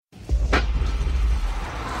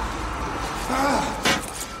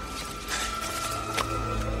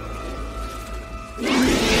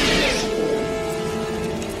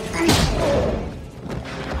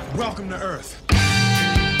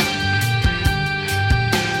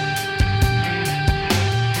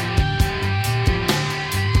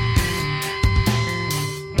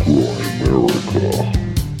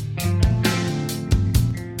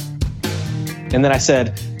And then I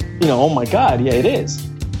said, oh my God, yeah, it is.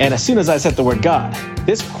 And as soon as I said the word God,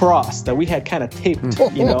 this cross that we had kind of taped,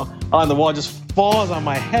 on the wall just falls on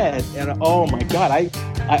my head. And oh my God, I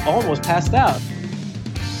almost passed out.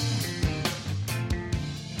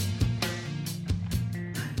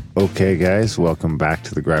 Okay, guys, welcome back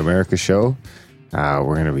to the Grimerica show.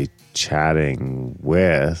 We're going to be chatting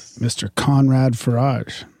with Mr. Conrad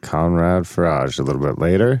Faraj. Conrad Faraj a little bit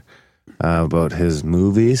later about his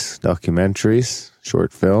movies, documentaries,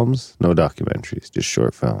 short films. No documentaries, just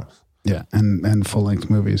short films. Yeah, and full-length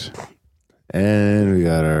movies. And we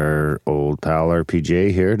got our old pal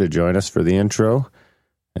RPJ here to join us for the intro.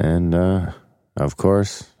 And, of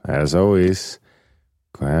course, as always,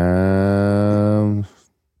 Don't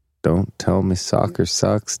Tell Me Soccer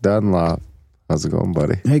Sucks, Dunlop. How's it going,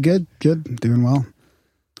 buddy? Hey, good. Doing well.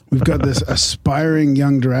 We've got this aspiring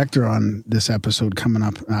young director on this episode coming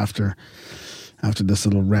up after this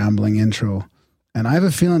little rambling intro. And I have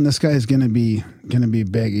a feeling this guy is gonna be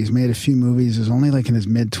big. He's made a few movies. He's only like in his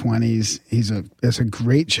mid-20s. It's a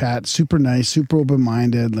great chat, super nice, super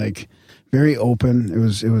open-minded, like very open. It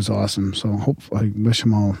was awesome. So I wish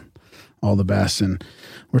him all the best. And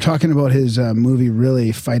we're talking about his movie,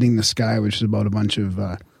 really Fighting the Sky, which is about a bunch of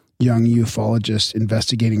young ufologists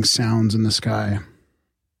investigating sounds in the sky.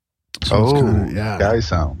 So sky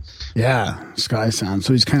sounds. Yeah, sky sounds.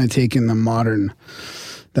 So he's kind of taken that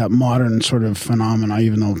modern sort of phenomena,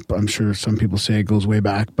 even though I'm sure some people say it goes way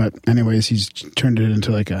back. But anyways, he's turned it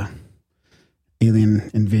into like a alien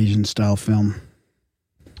invasion style film.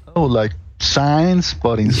 Oh, like signs,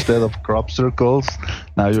 but instead of crop circles,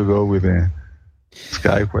 now you go with a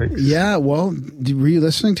skyquakes. Yeah, well, were you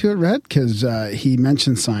listening to it, Red? Because he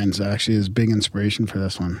mentioned signs actually as big inspiration for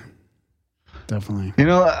this one. Definitely.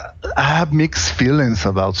 I have mixed feelings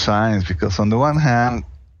about signs because on the one hand,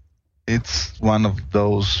 it's one of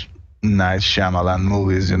those nice Shyamalan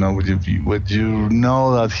movies, would you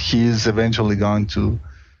know that he's eventually going to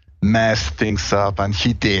mess things up, and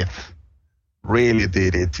he really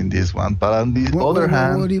did it in this one. But on the other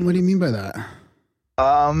hand... What do you mean by that?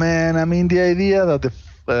 Oh, man, I mean, the idea that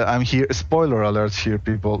I'm here, spoiler alerts here,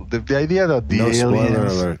 people. The idea that the aliens spoiler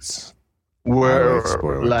alerts. Were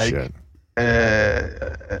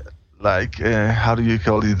how do you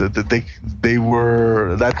call it? They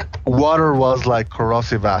were, that water was like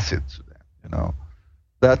corrosive acid to them,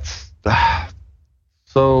 That's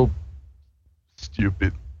so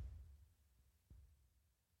stupid.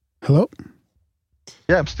 Hello?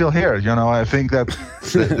 Yeah, I'm still here. I think that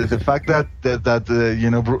the fact that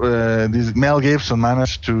this Mel Gibson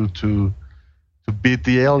managed to beat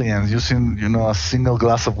the aliens using a single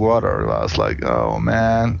glass of water, I was like, oh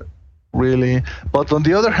man, really? But on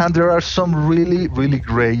the other hand, there are some really, really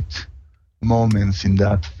great moments in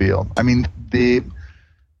that film. I mean,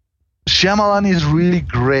 Shyamalan is really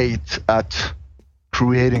great at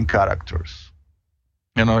creating characters.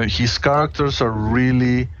 His characters are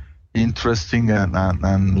really interesting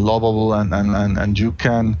and lovable, and you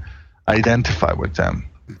can identify with them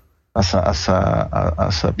as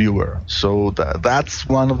a viewer. So that's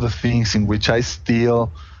one of the things in which I still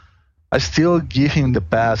give him the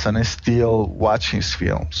pass, and I still watch his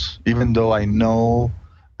films, even though I know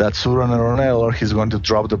that sooner or later he's going to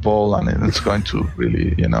drop the ball and it's going to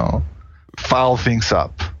really, foul things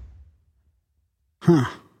up. Huh.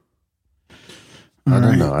 I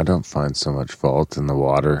don't know. I don't find so much fault in the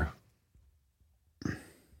water.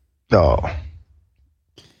 No.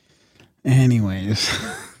 Anyways,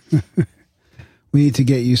 we need to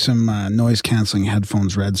get you some noise canceling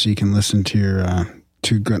headphones, Red, so you can listen to your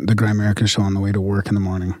the Grimerica show on the way to work in the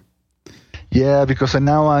morning. Yeah, because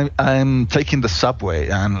now I'm taking the subway,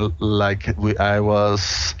 and I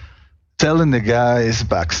was telling the guys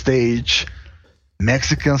backstage,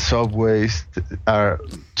 Mexican subways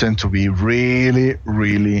tend to be really,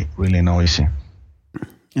 really, really noisy.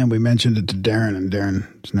 And we mentioned it to Darren, and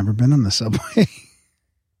Darren's never been on the subway.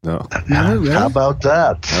 No. Never, really? How about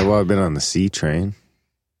that? I've been on the C train.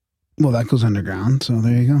 Well, that goes underground, so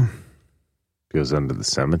there you go. Goes under the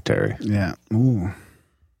cemetery. Yeah. Ooh.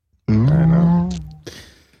 I know.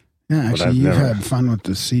 Yeah, actually, you've had fun with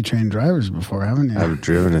the C train drivers before, haven't you? I've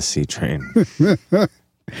driven a C train.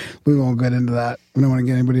 We won't get into that. We don't want to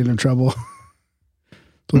get anybody into trouble.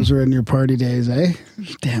 Those are in your party days, eh?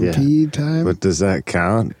 Stampede time. But does that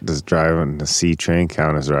count? Does driving the C train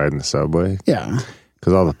count as riding the subway? Yeah.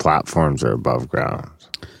 Because all the platforms are above ground.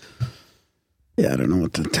 Yeah, I don't know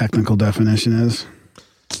what the technical definition is.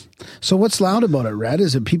 So what's loud about it, Red?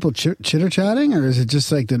 Is it people chitter-chatting, or is it just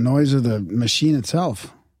like the noise of the machine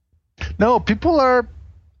itself? No, people are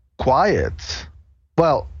quiet.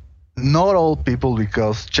 Well, not all people,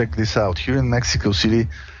 because check this out. Here in Mexico City,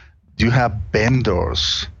 you have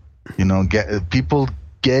vendors, people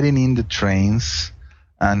getting in the trains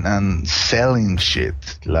and selling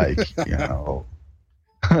shit like,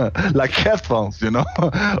 like headphones,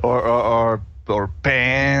 or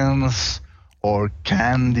pens or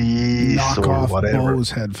candies Knockoff or whatever.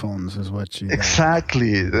 Bose headphones is what you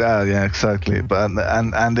Exactly. Yeah, exactly. But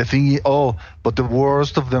and the thing is, but the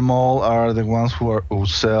worst of them all are the ones who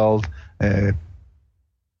sell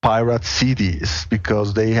pirate CDs,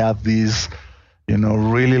 because they have these,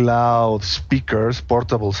 really loud speakers,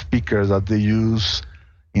 portable speakers that they use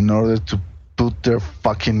in order to put their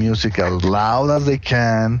fucking music as loud as they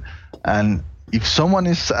can. And if someone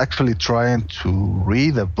is actually trying to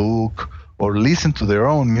read a book or listen to their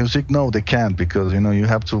own music, no, they can't, because you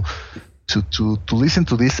have to listen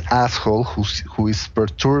to this asshole who is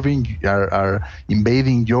perturbing, are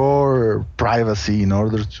invading your privacy in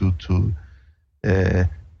order to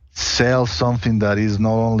sell something that is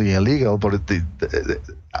not only illegal, but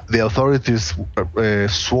the authorities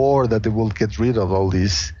swore that they will get rid of all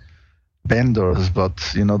these vendors, but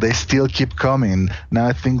they still keep coming. Now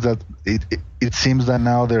I think that it seems that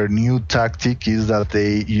now their new tactic is that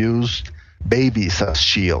they used babies as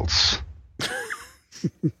shields.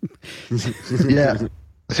 Yeah.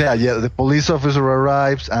 The police officer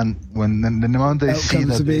arrives, and when the moment they see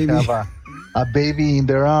that they have a baby in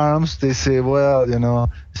their arms, they say, well,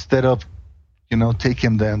 instead of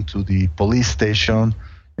taking them to the police station,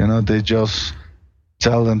 they just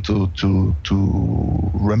tell them to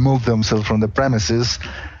remove themselves from the premises,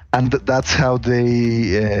 and that's how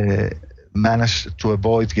they manage to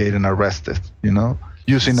avoid getting arrested,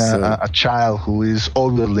 using a child who is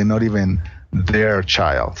obviously not even their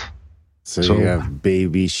child. So you have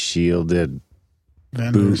baby shielded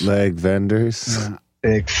bootleg vendors. Yeah.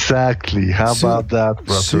 Exactly. How about that,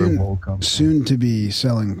 brother? Soon to be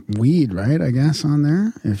selling weed, right? I guess on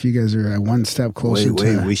there. If you guys are one step closer.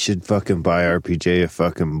 Wait, we should fucking buy RPJ a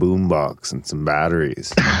fucking boombox and some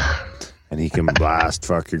batteries, and he can blast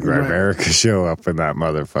fucking Grimerica show up in that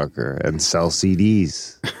motherfucker and sell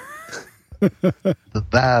CDs.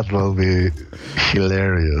 That will be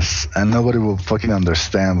hilarious, and nobody will fucking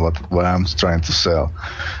understand what I'm trying to sell.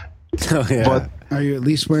 Oh yeah. But are you at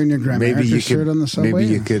least wearing your Grimerica shirt on the subway? Maybe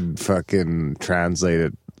you could fuck translate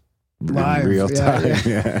it live, in real time.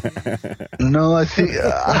 Yeah. No, I think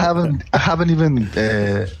I haven't even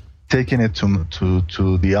taken it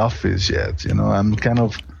to the office yet. I'm kind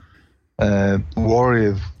of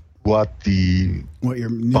worried what your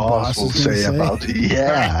new boss will say about it.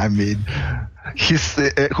 Yeah, I mean, he's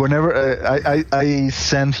whenever I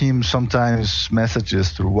send him sometimes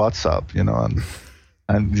messages through WhatsApp,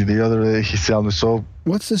 and the other day he told me, so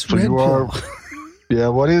what's this red pill? Yeah,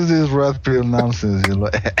 what is this red pill nonsense?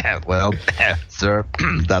 Well, sir,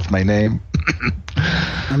 that's my name.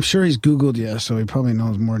 I'm sure he's Googled you, so he probably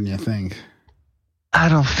knows more than you think. I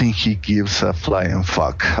don't think he gives a flying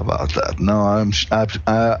fuck about that. No, I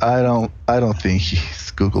don't think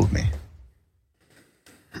he's Googled me.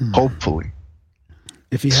 Hopefully.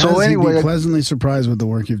 If he has, he'd be pleasantly surprised with the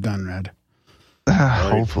work you've done, Red.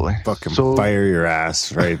 Hopefully. Fucking fire your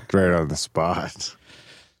ass right on the spot.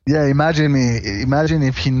 Yeah, imagine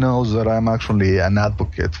if he knows that I'm actually an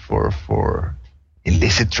advocate for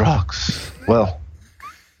illicit drugs. Well,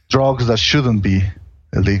 drugs that shouldn't be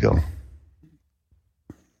illegal.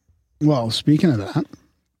 Well, speaking of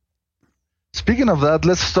that,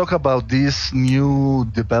 let's talk about this new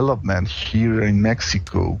development here in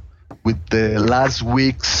Mexico with the last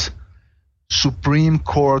week's Supreme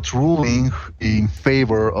Court ruling in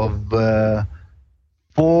favor of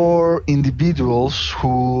 4 individuals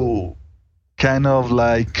who kind of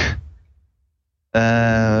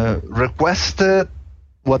requested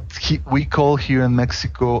what we call here in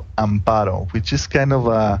Mexico amparo, which is kind of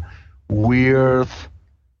a weird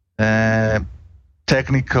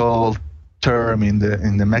technical term in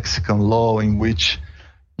the Mexican law, in which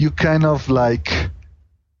you kind of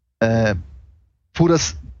put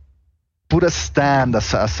a stand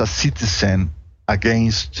as a citizen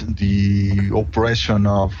against the oppression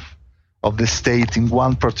of the state in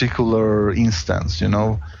one particular instance,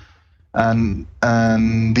 and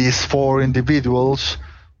these 4 individuals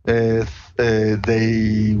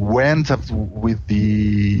they went up with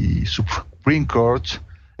the Supreme Court,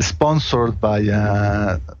 sponsored by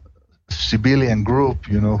a civilian group,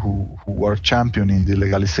 who were championing the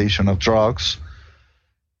legalization of drugs,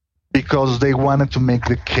 because they wanted to make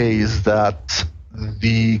the case that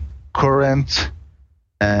the current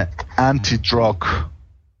anti-drug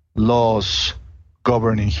laws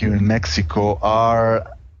governing here in Mexico are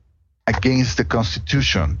against the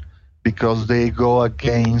Constitution, because they go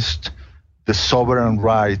against the sovereign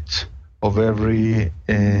right of every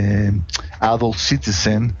adult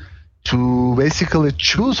citizen to basically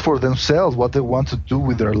choose for themselves what they want to do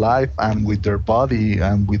with their life and with their body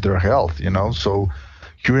and with their health, you know. So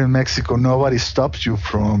here in Mexico, nobody stops you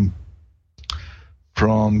from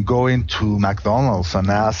going to McDonald's and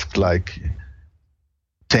ask like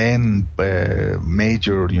 10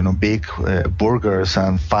 major, you know, big burgers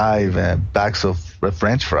and 5 bags of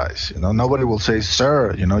French fries. You know, nobody will say,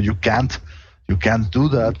 "Sir, you know, you can't do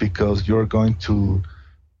that because you're going to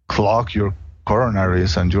clog your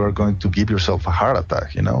coronaries and you are going to give yourself a heart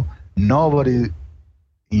attack." You know, nobody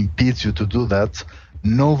impedes you to do that.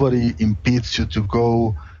 Nobody impedes you to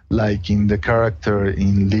go, like in the character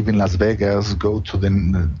in Live in Las Vegas, go to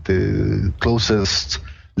the closest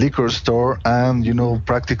liquor store and, you know,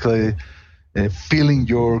 practically filling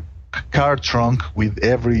your car trunk with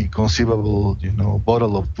every conceivable, you know,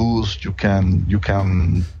 bottle of booze you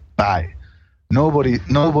can buy. Nobody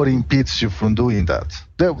impedes you from doing that.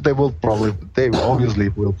 They obviously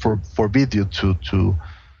will forbid you to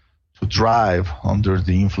drive under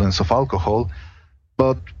the influence of alcohol.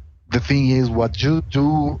 But the thing is, what you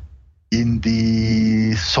do in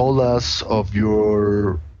the solace of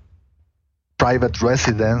your private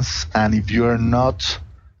residence, and if you're not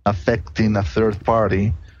affecting a third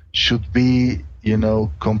party, should be, you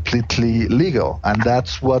know, completely legal. And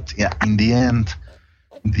that's what, in the end,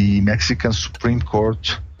 the Mexican Supreme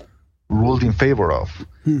Court ruled in favor of.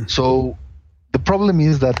 So the problem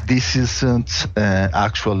is that this isn't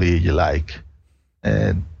actually like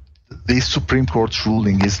this Supreme Court's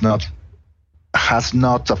ruling has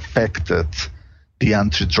not affected the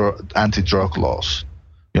anti-drug laws.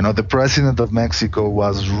 You know, the president of Mexico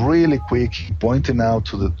was really quick pointing out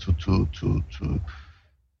to the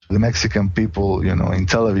Mexican people, you know, in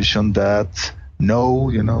television that no,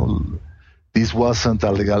 you know, this wasn't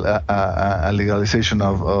a legalization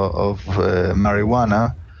of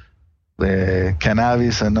marijuana.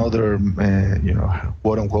 Cannabis and other, you know,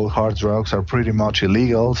 quote-unquote hard drugs are pretty much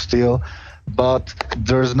illegal still. But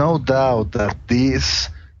there's no doubt that this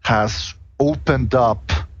has opened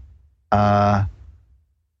up a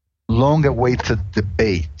long-awaited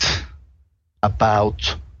debate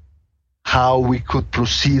about how we could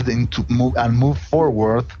proceed move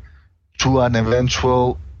forward to an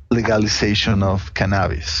eventual legalization of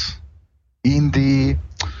cannabis in the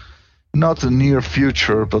not the near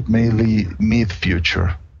future, but mainly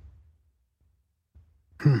mid-future.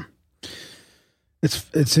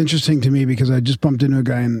 It's interesting to me because I just bumped into a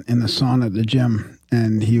guy in the sauna at the gym,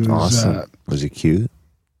 and he was awesome. Was he cute?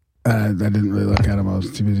 I didn't really look at him. I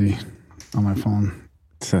was too busy on my phone.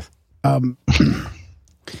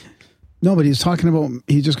 No, but he was talking about,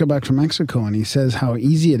 he just got back from Mexico, and he says how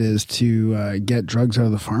easy it is to get drugs out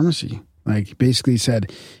of the pharmacy. Like, basically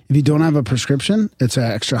said, if you don't have a prescription, it's an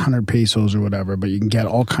extra 100 pesos or whatever, but you can get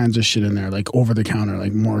all kinds of shit in there, like over the counter,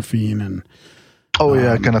 like morphine and... Oh,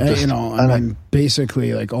 yeah, I can attest. You know, I mean,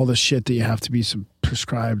 basically, like all the shit that you have to be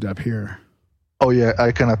prescribed up here. Oh, yeah,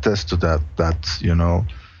 I can attest to that. That, you know,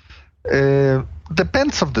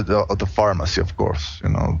 depends of the pharmacy, of course. You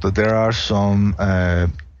know, that there are some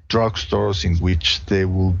drugstores in which they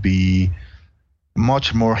will be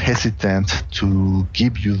much more hesitant to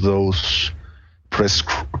give you those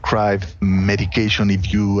prescribed medication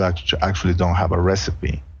if you actually don't have a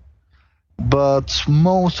recipe. But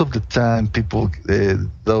most of the time, people,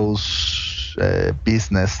 those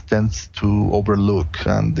business tends to overlook,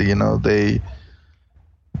 and you know they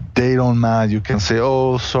don't mind. You can say,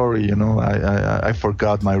 "Oh, sorry, you know, I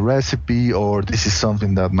forgot my recipe," or "This is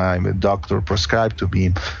something that my doctor prescribed to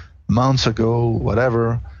me months ago,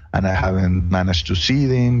 whatever, and I haven't managed to see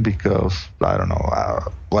them because I don't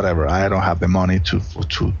know, whatever. I don't have the money to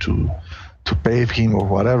pay him or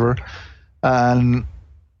whatever." And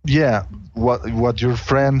yeah, what your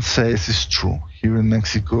friend says is true. Here in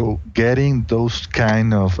Mexico, getting those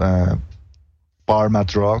kind of pharma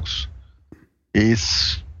drugs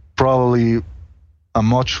is probably a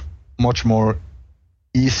much more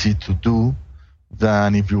easy to do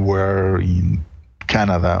than if you were in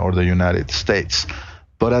Canada or the United States.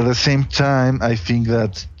 But at the same time, I think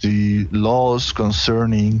that the laws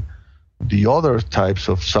concerning the other types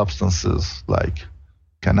of substances like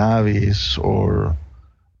cannabis or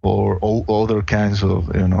other kinds of,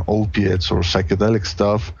 you know, opiates or psychedelic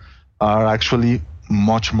stuff are actually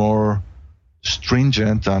much more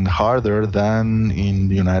stringent and harder than in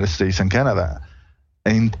the United States and Canada.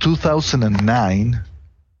 In 2009,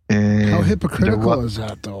 how hypocritical is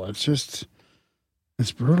that, though? It's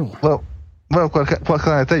brutal. Well, Well, what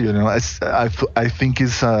can I tell you? You know, I think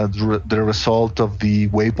it's the result of the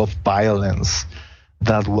wave of violence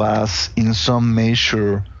that was in some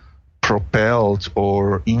measure propelled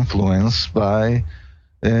or influenced by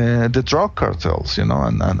the drug cartels, you know,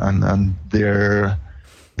 and their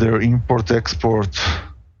import-export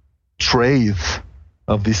trade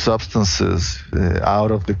of these substances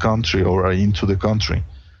out of the country or into the country.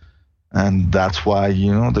 And that's why,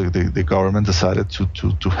 you know, the government decided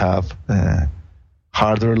to have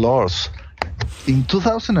harder laws. In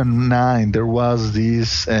 2009, there was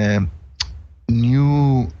this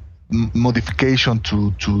new modification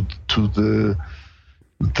to the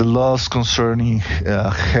laws concerning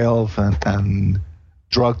health and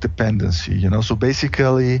drug dependency. You know, so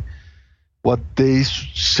basically, what they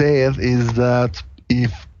said is that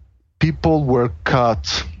if people were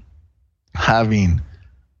caught having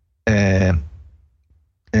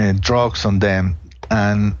drugs on them,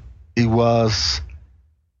 and it was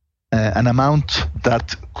an amount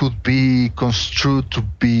that could be construed to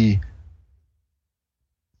be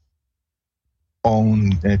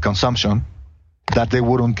on consumption, that they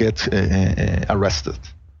wouldn't get arrested.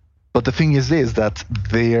 But the thing is this, that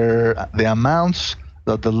the amounts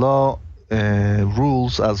that the law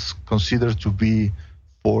rules as considered to be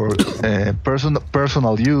for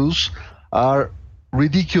personal use are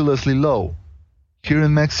ridiculously low. Here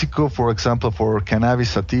in Mexico, for example, for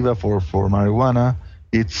cannabis sativa, for marijuana,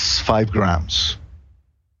 it's 5 grams.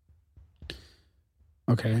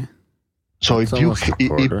 Okay. So It's if you almost a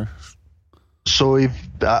quarter.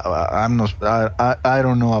 I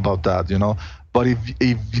don't know about that, you know, but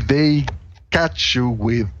if they catch you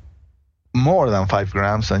with more than 5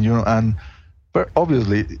 grams, but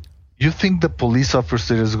obviously, you think the police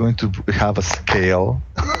officer is going to have a scale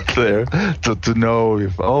there to know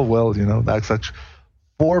if, oh, well, you know, that's actually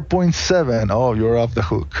 4.7. Oh, you're off the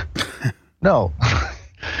hook. No.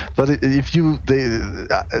 But if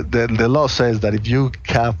the law says that if you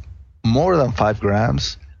have more than 5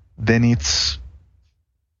 grams, then it's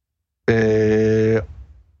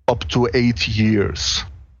up to 8 years,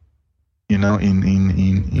 you know,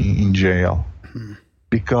 in jail,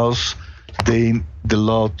 because the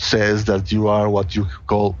law says that you are what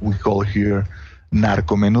we call here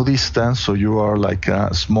narcomenudista, so you are like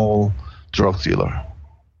a small drug dealer.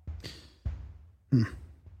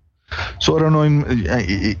 So I don't know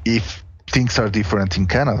if things are different in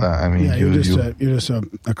Canada. I mean, Yeah, you're just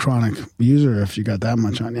a chronic user if you got that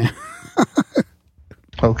much on you.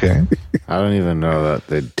 Okay. I don't even know that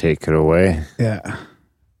they'd take it away. Yeah.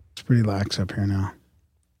 It's pretty lax up here now.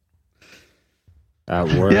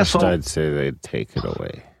 At worst, Yeah, so- I'd say they'd take it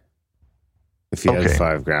away. If you had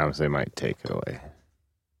 5 grams, they might take it away.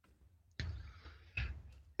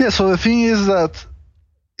 Yeah, so the thing is that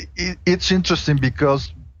it's interesting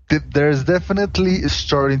because there's definitely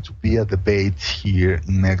starting to be a debate here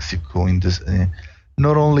in Mexico in this,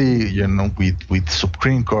 not only, you know, with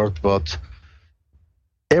Supreme Court, but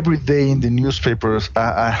every day in the newspapers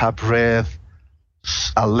I have read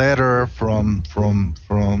a letter from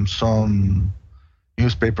some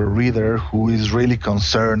newspaper reader who is really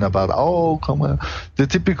concerned about, the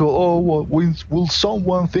typical, what will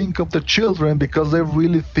someone think of the children, because they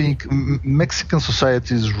really think Mexican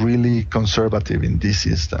society is really conservative in this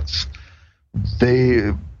instance.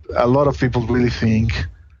 A lot of people really think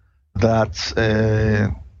that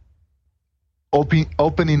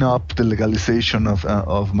opening up the legalization of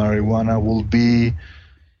marijuana will be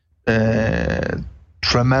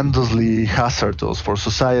tremendously hazardous for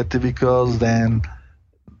society, because then,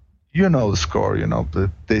 you know the score, you know, the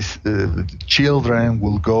children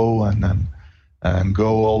will go and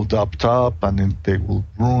go all doped up, and then they will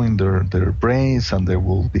ruin their brains, and they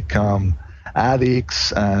will become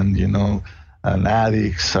addicts, and, you know, and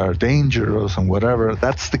addicts are dangerous and whatever.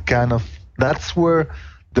 That's where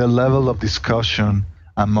the level of discussion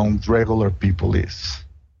among regular people is.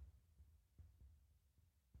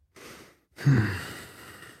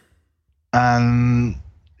 And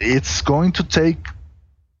it's going to take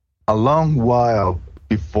a long while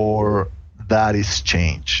before that is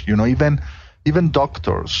changed. You know, even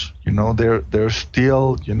doctors, you know, they're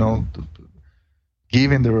still, you know,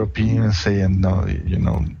 giving their opinion, saying, no, you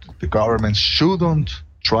know, the government shouldn't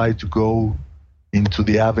try to go into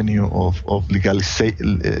the avenue of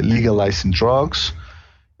legalizing drugs.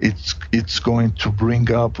 It's going to bring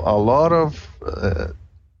up a lot of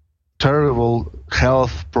terrible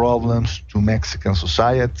health problems to Mexican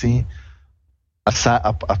society,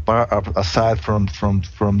 aside from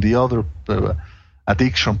the other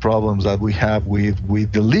addiction problems that we have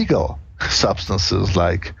with the legal substances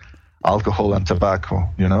like alcohol and tobacco,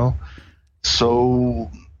 you know. So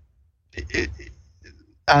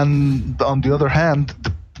and on the other hand,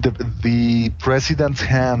 the president's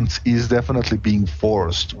hand is definitely being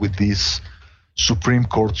forced with this Supreme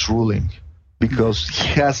Court's ruling, because he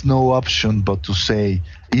has no option but to say,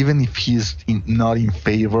 even if he's not in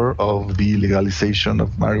favor of the legalization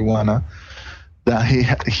of marijuana, that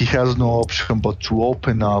he has no option but to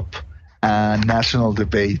open up a national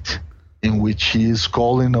debate in which he is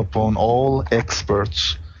calling upon all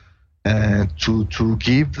experts to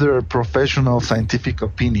give their professional scientific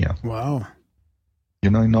opinion. Wow.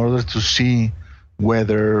 In order to see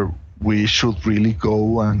whether we should really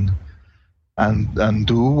go and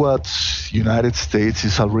do what United States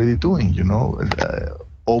is already doing,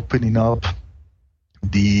 opening up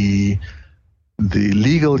the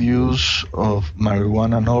legal use of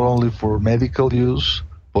marijuana, not only for medical use,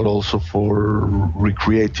 but also for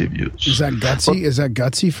recreative use. Is that gutsy? Is that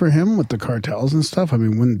gutsy for him with the cartels and stuff? I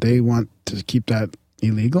mean, wouldn't they want to keep that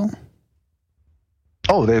illegal?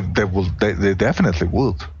 Oh, they definitely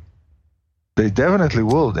would. They definitely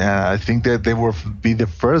would. I think that they will be the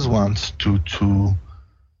first ones to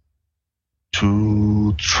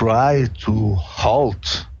try to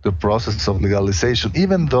halt the process of legalization,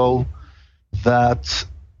 even though that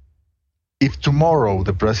if tomorrow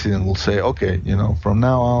the president will say, okay, from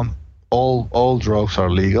now on, all drugs are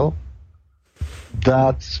legal,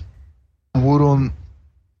 that wouldn't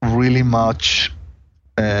really much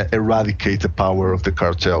eradicate the power of the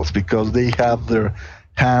cartels, because they have their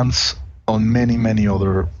hands on many, many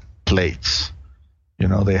other plates.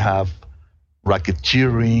 They have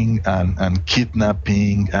racketeering and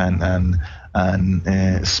kidnapping and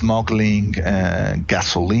smuggling,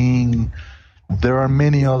 gasoline. There are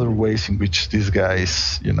many other ways in which these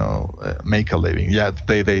guys, make a living. Yeah,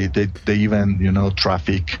 they even,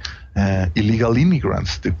 traffic illegal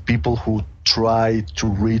immigrants, the people who try to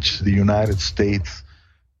reach the United States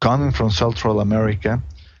coming from Central America.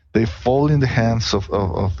 They fall in the hands of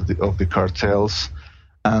the cartels,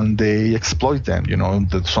 and they exploit them.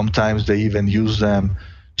 That sometimes they even use them.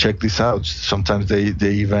 Check this out. Sometimes they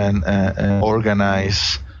even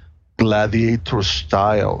organize gladiator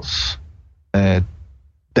styles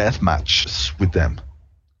death matches with them.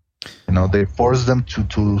 They force them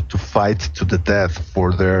to fight to the death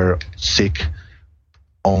for their sick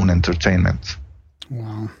own entertainment.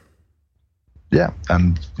 Wow. Yeah,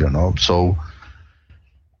 and so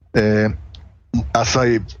as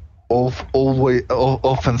I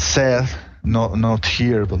often said, not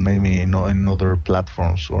here, but maybe in other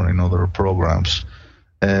platforms or in other programs,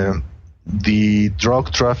 the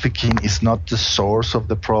drug trafficking is not the source of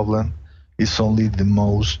the problem. It's only the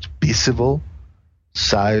most visible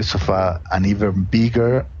size of an even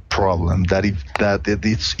bigger problem that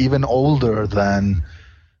it's even older than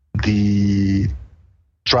the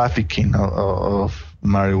trafficking of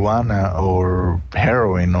marijuana or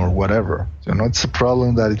heroin or whatever. It's a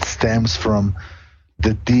problem that it stems from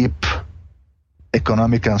the deep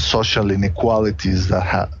economic and social inequalities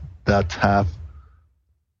that have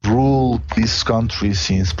ruled this country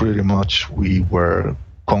since pretty much we were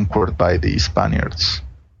conquered by the Spaniards.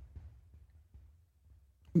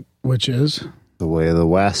 Which is the way of the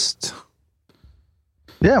West.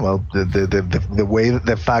 Yeah, well,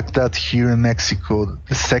 the fact that here in Mexico,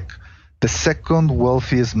 the second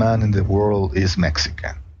wealthiest man in the world is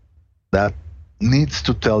Mexican. That needs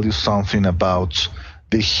to tell you something about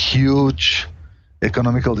the huge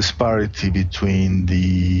economical disparity between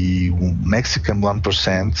the Mexican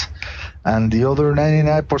 1% and the other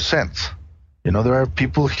 99%. There are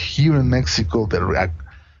people here in Mexico that are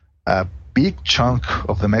a big chunk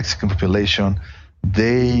of the Mexican population.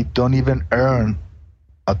 They don't even earn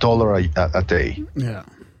 $1 a day. Yeah.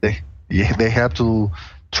 They have to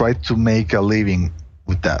try to make a living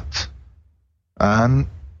with that. And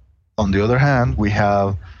on the other hand, we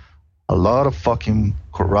have a lot of fucking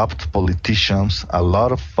corrupt politicians, a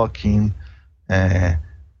lot of fucking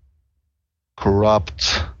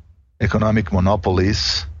corrupt economic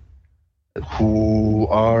monopolies who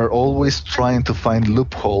are always trying to find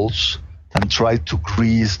loopholes and try to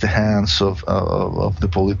grease the hands of the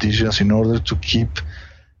politicians in order to keep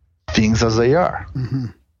things as they are. Mm-hmm.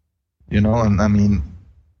 And I mean,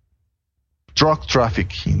 drug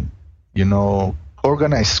trafficking,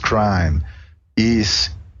 organized crime is,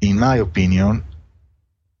 in my opinion,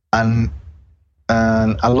 a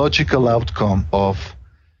logical outcome of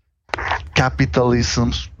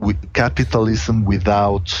capitalism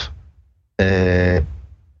without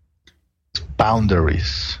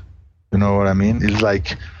boundaries. You know what I mean? It's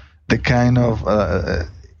like the kind of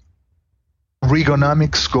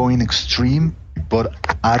Reaganomics going extreme, but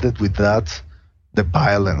added with that the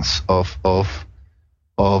violence of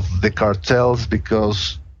of the cartels,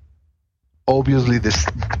 because obviously the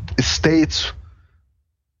states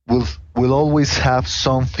will always have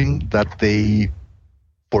something that they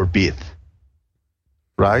forbid,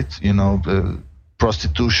 right?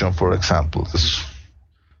 Prostitution, for example,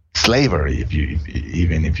 slavery. If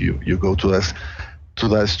you go to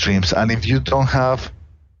the extremes, and if you don't have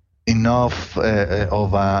enough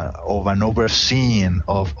of an overseeing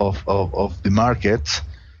of the markets,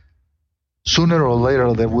 sooner or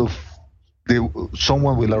later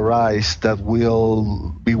someone will arise that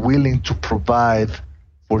will be willing to provide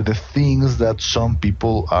for the things that some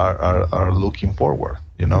people are looking forward.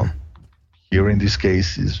 Here in this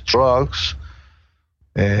case is drugs.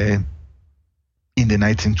 In the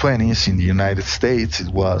 1920s in the United States, it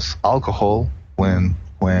was alcohol. When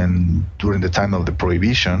during the time of the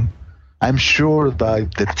Prohibition, I'm sure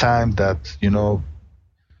that the time that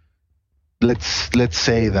let's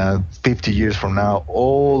say that 50 years from now,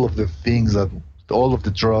 all of the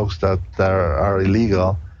drugs that are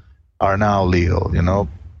illegal are now legal.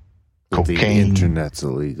 Cocaine. The internet's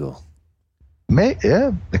illegal.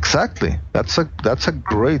 Yeah, exactly. That's a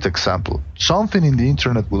great example. Something in the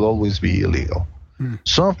internet will always be illegal.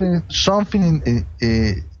 Something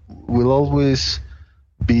will always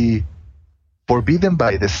be forbidden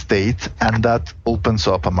by the state, and that opens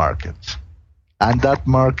up a market. And that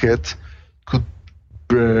market could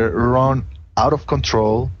run out of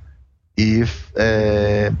control if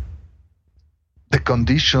the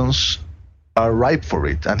conditions are ripe for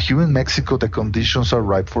it. And here in Mexico, the conditions are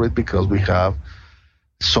ripe for it because we have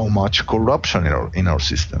so much corruption in our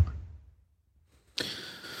system.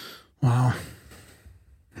 Wow.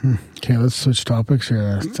 Okay, let's switch topics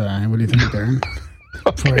here. What do you think, Darren?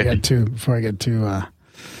 Before I get too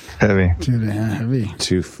heavy. Heavy.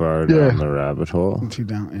 Too far down the rabbit hole. Too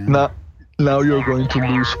down. Yeah. Now you're going to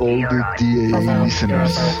lose all the DAA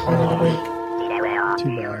listeners.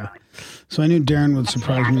 Too bad. So I knew Darren would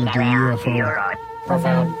surprise me with the UFO.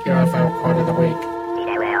 Profound UFO quote of the week.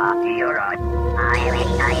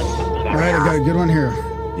 All right, I got a good one here.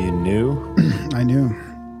 You knew? I knew.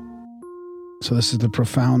 So this is the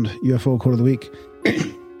profound UFO quote of the week.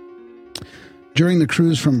 During the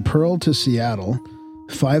cruise from Pearl to Seattle,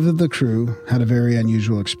 5 of the crew had a very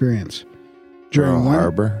unusual experience. Pearl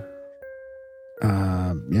Harbor?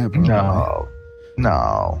 Yeah, probably.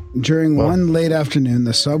 No. During one late afternoon,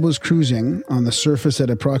 the sub was cruising on the surface at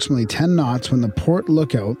approximately 10 knots when the port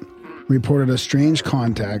lookout reported a strange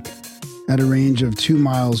contact at a range of 2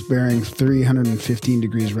 miles bearing 315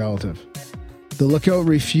 degrees relative. The lookout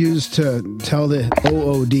refused to tell the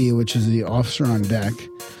OOD, which is the officer on deck,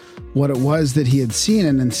 what it was that he had seen,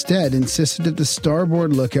 and instead insisted that the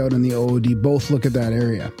starboard lookout and the OOD both look at that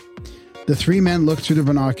area. The 3 men looked through the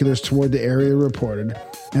binoculars toward the area reported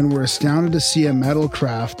and were astounded to see a metal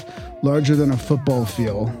craft larger than a football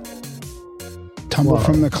field tumble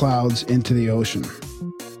from the clouds into the ocean.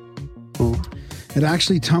 Ooh. It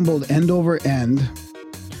actually tumbled end over end.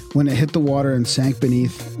 When it hit the water and sank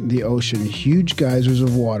beneath the ocean, huge geysers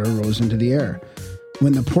of water rose into the air.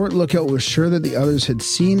 When the port lookout was sure that the others had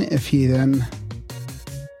seen if he then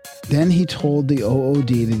he told the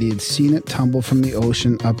OOD that he had seen it tumble from the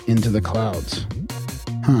ocean up into the clouds.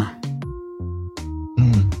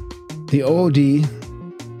 The OOD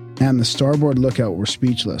and the starboard lookout were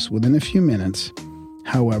speechless. Within a few minutes,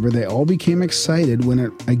 however, they all became excited when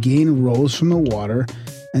it again rose from the water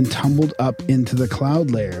and tumbled up into the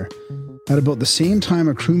cloud layer. At about the same time,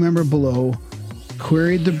 a crew member below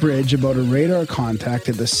queried the bridge about a radar contact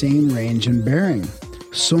at the same range and bearing.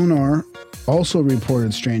 Sonar also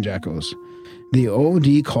reported strange echoes. The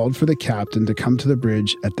OOD called for the captain to come to the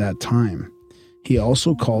bridge at that time. He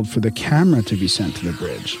also called for the camera to be sent to the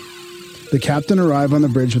bridge. The captain arrived on the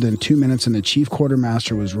bridge within 2 minutes, and the chief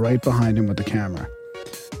quartermaster was right behind him with the camera.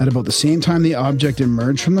 At about the same time, the object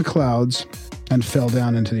emerged from the clouds and fell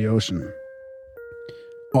down into the ocean.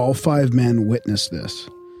 All 5 men witnessed this.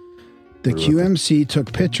 The QMC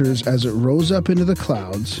took pictures as it rose up into the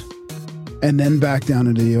clouds and then back down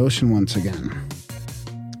into the ocean once again.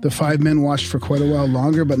 The 5 men watched for quite a while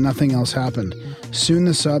longer, but nothing else happened. Soon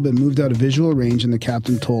the sub had moved out of visual range, and the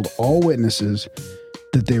captain told all witnesses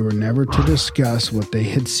that they were never to discuss what they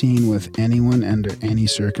had seen with anyone under any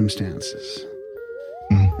circumstances.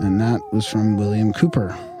 And that was from William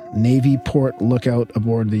Cooper, Navy port lookout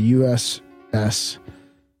aboard the USS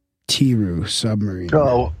Tiru submarine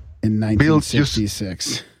in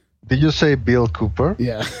 1966. Did you say Bill Cooper?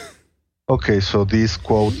 Yeah. Okay, so this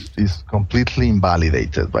quote is completely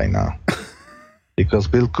invalidated by now. Because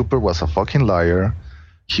Bill Cooper was a fucking liar.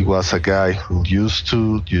 He was a guy who used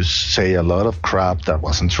to say a lot of crap that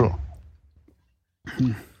wasn't true.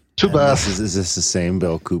 Too bad. Is this the same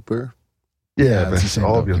Bill Cooper? Yeah, it's the same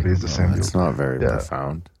Bill obviously it's the same. It's not very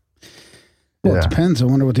profound. Well, it depends. I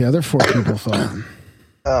wonder what the other 4 people thought.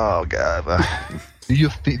 Oh God. Do you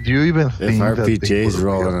even think If that RPJ's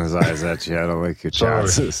rolling his eyes at you, I don't like your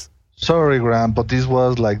chances. Sorry, Graham, but this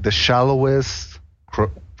was like the shallowest,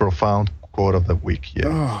 profound quote of the week yet.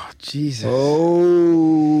 Oh, Jesus. Oh,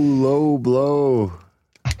 low blow.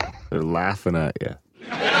 They're laughing at you.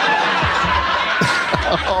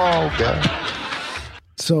 Oh, God.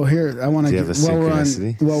 So here, I want to while we're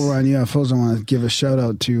on UFOs, I want to give a shout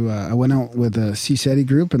out to. I went out with a CSETI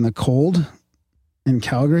group in the cold in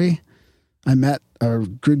Calgary. I met a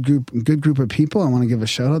good group of people. I want to give a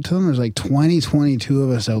shout out to them. There's like 22 of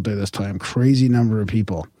us out there this time. Crazy number of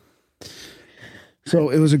people. So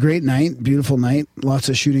it was a great night, beautiful night, lots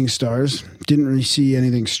of shooting stars. Didn't really see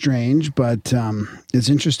anything strange, but it's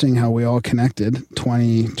interesting how we all connected,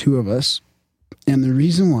 22 of us. And the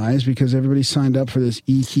reason why is because everybody signed up for this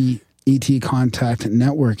ET Contact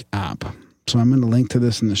Network app. So I'm going to link to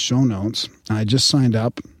this in the show notes. I just signed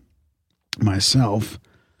up myself,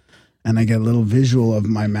 and I get a little visual of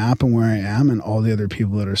my map and where I am and all the other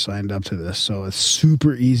people that are signed up to this. So it's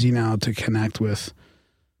super easy now to connect with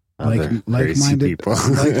like-minded people.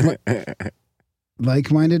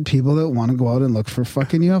 like-minded people that want to go out and look for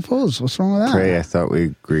fucking UFOs. What's wrong with that? Pray. I thought we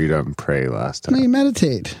agreed on pray last time. No, you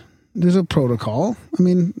meditate. There's a protocol. I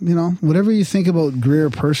mean, whatever you think about Greer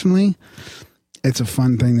personally, it's a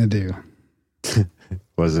fun thing to do.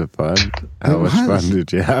 Was it fun? How much fun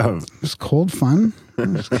did you have? It was cold fun.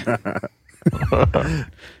 It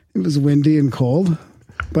was windy and cold.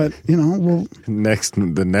 But, the next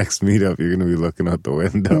meetup, you're going to be looking out the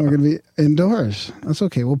window. We're going to be indoors. That's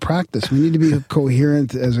okay. We'll practice. We need to be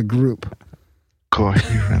coherent as a group.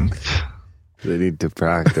 Coherent. They need to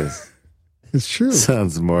practice. It's true.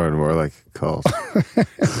 Sounds more and more like a cult.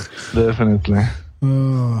 Definitely.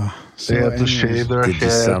 Oh, they had to shave their heads. Did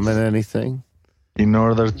you summon anything? In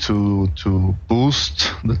order to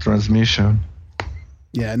boost the transmission.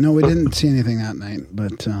 Yeah, no, we didn't see anything that night.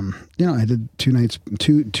 But, I did 2 nights,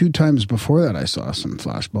 two times before that I saw some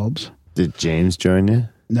flash bulbs. Did James join you?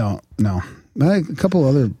 No. A couple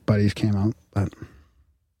other buddies came out. But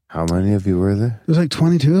how many of you were there? There's like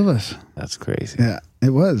 22 of us. That's crazy. Yeah. It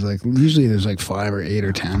was like usually there's like 5 or 8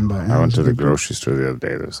 or 10, but I went to the grocery store the other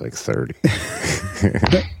day. There was like 30.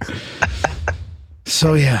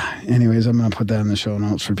 So yeah. Anyways, I'm gonna put that in the show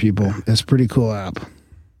notes for people. It's a pretty cool app.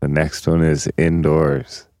 The next one is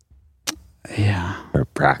indoors. Yeah. Or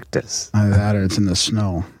practice. Either that or it's in the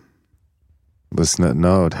snow.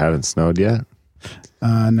 No, it hadn't snowed yet.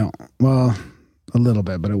 No. Well, a little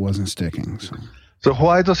bit, but it wasn't sticking. So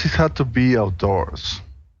why does it have to be outdoors?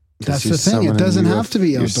 That's the thing. It doesn't have to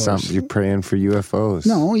be outdoors. You're praying for UFOs.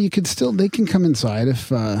 No, you could still. They can come inside if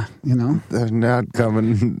They're not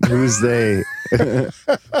coming. Who's they?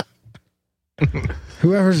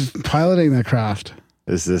 Whoever's piloting the craft.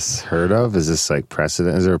 Is this heard of? Is this like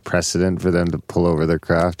precedent? Is there a precedent for them to pull over their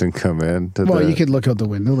craft and come in? You could look out the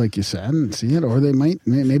window, like you said, and see it, or they might.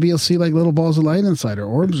 Maybe you'll see like little balls of light inside, or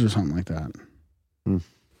orbs, or something like that.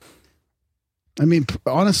 I mean,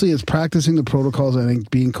 honestly, it's practicing the protocols. I think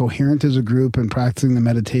being coherent as a group and practicing the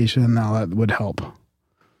meditation and all that would help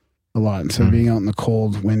a lot instead of being out in the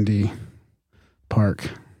cold, windy park.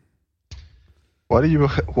 What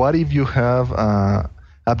if you have?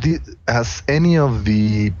 Has any of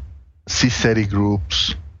the CSETI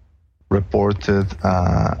groups reported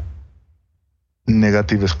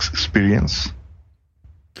negative experience?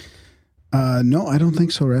 No, I don't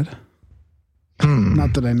think so, Red.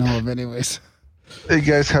 Not that I know of, anyways. Hey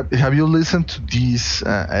guys, have you listened to this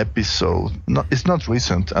episode? No, it's not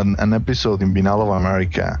recent. An episode in Binal of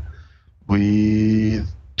America with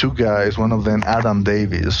 2 guys. One of them, Adam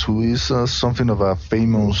Davis, who is something of a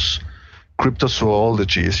famous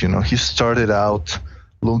cryptozoologist. He started out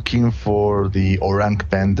looking for the Orang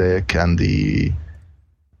Pendek and the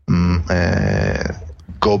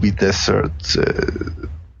Gobi Desert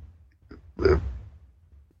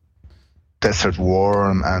desert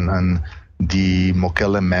worm and the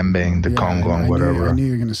Mokele Mbembe in the Congo and whatever. I knew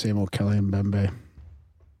you were going to say Mokele Mbembe.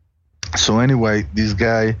 So anyway, this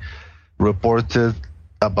guy reported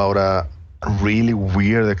about a really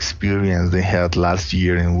weird experience they had last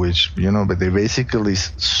year in which, but they basically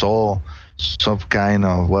saw some kind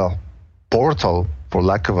of, portal, for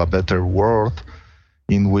lack of a better word,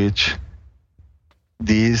 in which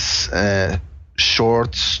these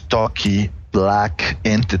short, stocky, black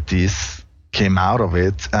entities came out of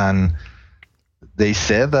it, and they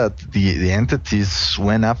said that the entities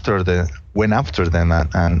went after them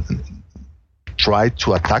and tried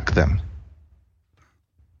to attack them.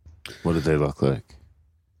 What did they look like?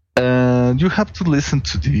 And you have to listen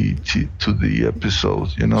to the episode.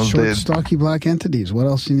 You know, Short, stocky black entities. What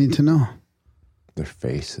else do you need to know? Their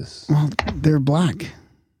faces. Well, they're black.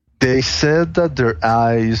 They said that their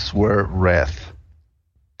eyes were red.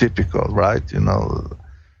 Typical, right? You know,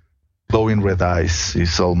 glowing red eyes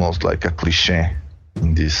is almost like a cliche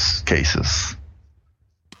in these cases.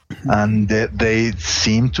 And they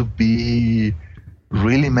seem to be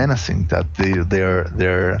really menacing, that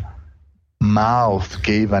their mouth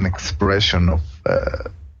gave an expression of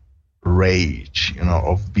rage, you know,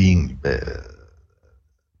 of being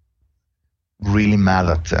really mad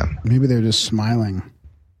at them. Maybe they're just smiling.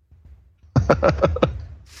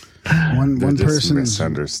 one person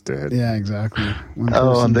misunderstood. Yeah, exactly.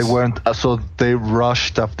 And they weren't. So they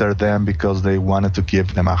rushed after them because they wanted to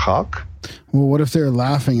give them a hug. Well, what if they're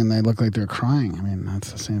laughing and they look like they're crying? I mean,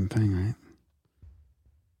 that's the same thing, right?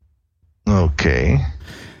 Okay.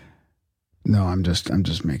 No, I'm just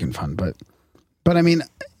making fun, but I mean,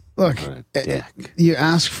 look, you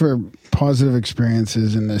ask for positive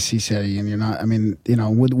experiences in this, he said, and you're not. I mean, you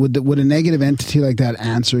know, would a negative entity like that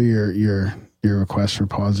answer your request for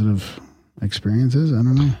positive experiences? I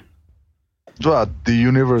don't know. But the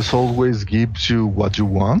universe always gives you what you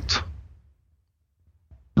want.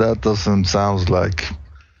 That doesn't sound like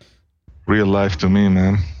real life to me,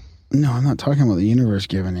 man. No, I'm not talking about the universe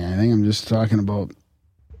giving you anything. I'm just talking about.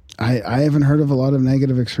 I haven't heard of a lot of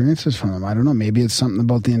negative experiences from them. I don't know. Maybe it's something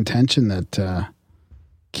about the intention that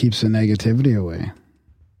keeps the negativity away.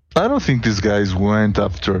 I don't think these guys went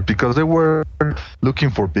after, because they were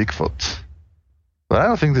looking for Bigfoot. But I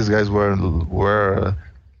don't think these guys were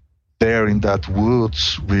there in that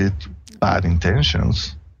woods with bad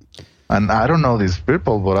intentions. And I don't know these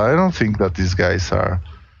people, but I don't think that these guys are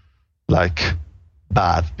like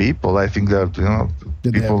bad people. I think that, you know,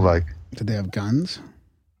 Did they have guns?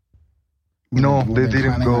 No, they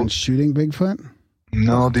didn't go on shooting Bigfoot.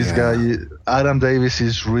 No, this guy Adam Davis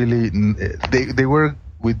is really. They were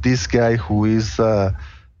with this guy who is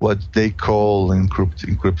what they call in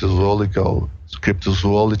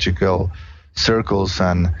cryptozoological circles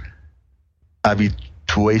an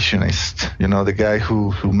habituationist. You know, the guy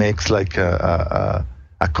who makes like a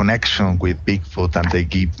connection with Bigfoot, and they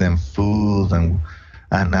give them food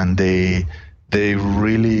and they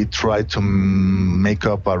really try to make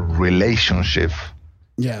up a relationship.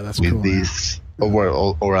 Yeah, that's with cool. This,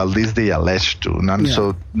 or at least they allege to. And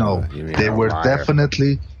so no, they were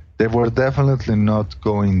definitely not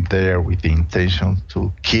going there with the intention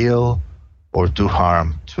to kill or to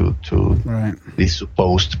harm to the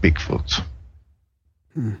supposed Bigfoot.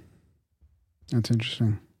 That's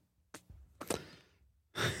interesting.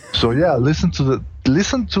 So yeah, listen to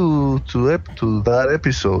that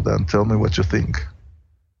episode and tell me what you think.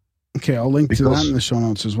 Okay, I'll link to that in the show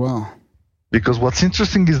notes as well. Because what's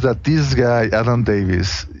interesting is that this guy Adam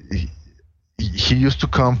Davis, he used to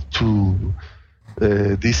come to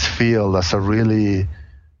this field as a really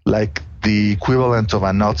like the equivalent of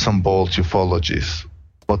a nuts and bolts ufologist,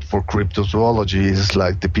 but for cryptozoology is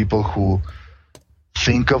like the people who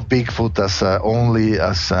think of Bigfoot as only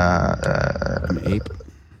as an ape.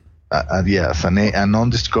 Yes, an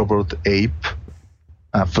undiscovered ape,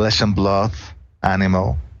 a flesh and blood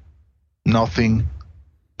animal, nothing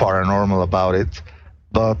paranormal about it.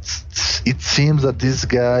 But it seems that this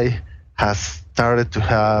guy has started to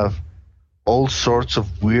have all sorts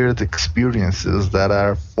of weird experiences that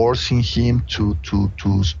are forcing him to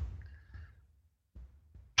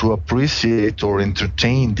appreciate or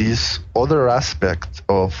entertain this other aspect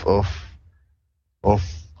of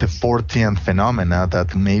the Fortean phenomena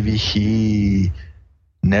that maybe he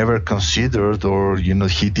never considered, or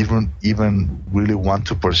he didn't even really want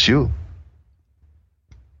to pursue.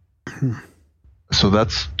 So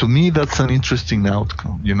that's an interesting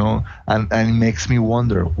outcome, and it makes me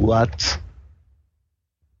wonder what,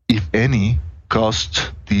 if any, caused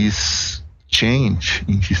this change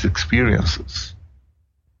in his experiences.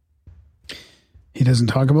 He doesn't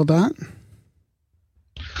talk about that?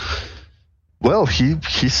 Well, he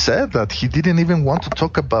said that he didn't even want to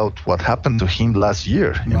talk about what happened to him last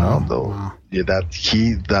year,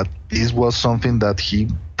 that this was something that he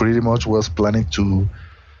pretty much was planning to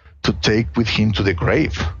take with him to the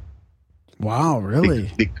grave. Wow,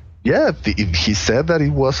 really? He said that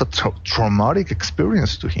it was a traumatic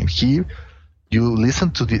experience to him. You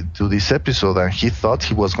listened to this episode, and he thought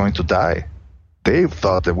he was going to die. They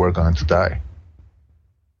thought they were going to die.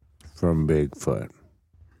 From Bigfoot.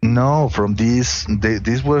 No, from these.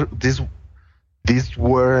 These weren't.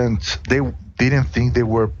 They didn't think they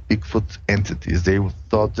were Bigfoot entities. They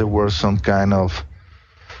thought they were some kind of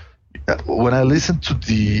when I listened to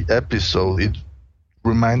the episode, it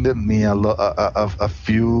reminded me a lot of a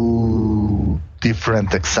few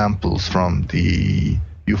different examples from the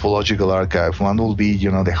ufological archive. One will be,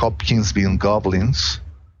 the Hopkinsville goblins,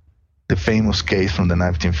 the famous case from the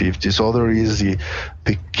 1950s. Other is the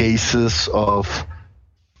cases of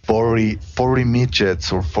 40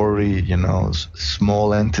 midgets or 40,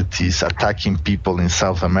 small entities attacking people in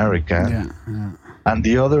South America. Yeah. And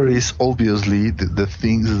the other is obviously the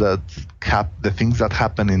things that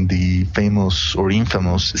happen in the famous or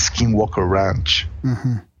infamous Skinwalker Ranch.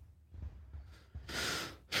 Mm-hmm.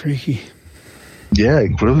 Freaky. Yeah,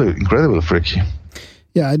 incredibly freaky.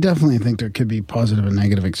 Yeah, I definitely think there could be positive and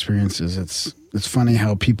negative experiences. It's funny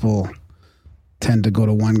how people tend to go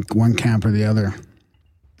to one camp or the other.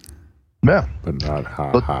 Yeah, but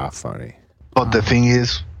not funny. But the thing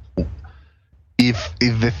is, if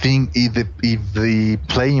the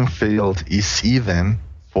playing field is even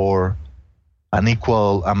for an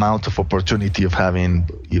equal amount of opportunity of having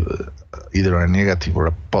either a negative or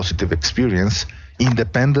a positive experience,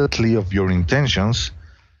 independently of your intentions,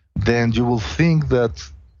 then you will think that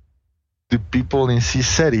the people in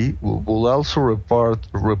City will also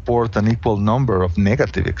report an equal number of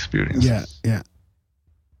negative experiences.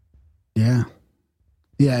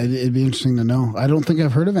 Yeah, it'd be interesting to know. I don't think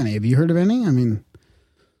I've heard of any. Have you heard of any? I mean,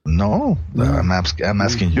 no. I'm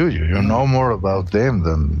asking you. You know more about them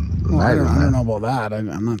than I don't know about that.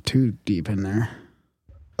 I'm not too deep in there.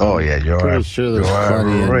 Oh yeah, you're pretty sure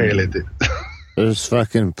there's there's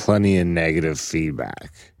fucking plenty of negative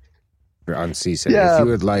feedback on CSETI. Yeah. If you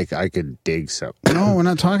would like, I could dig some. No, we're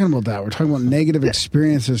not talking about that. We're talking about negative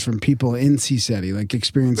experiences from people in CSETI, like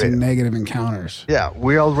experiencing negative encounters. Yeah,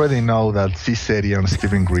 we already know that CSETI and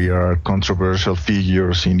Stephen Greer are controversial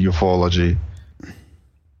figures in ufology.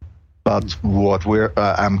 But what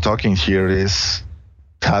I'm talking here is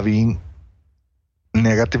having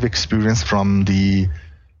negative experience from the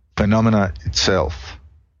phenomena itself.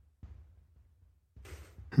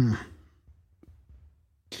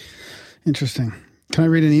 Interesting. Can I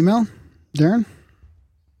read an email, Darren?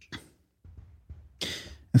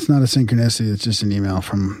 It's not a synchronicity. It's just an email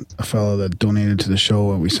from a fellow that donated to the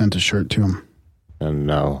show. We sent a shirt to him.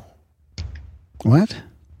 No. What?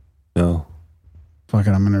 No. Fuck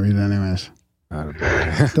it. I'm going to read it anyways.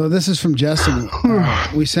 So this is from Justin.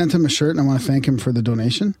 We sent him a shirt, and I want to thank him for the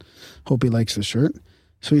donation. Hope he likes the shirt.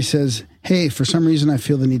 So he says, hey, for some reason I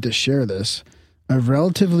feel the need to share this. I've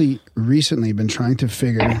relatively recently been trying to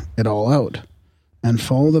figure it all out and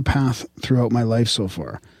follow the path throughout my life so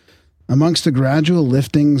far. Amongst the gradual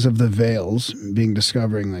liftings of the veils, being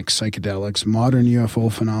discovering like psychedelics, modern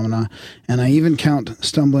UFO phenomena, and I even count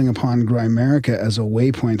stumbling upon Grimerica as a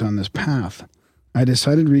waypoint on this path, I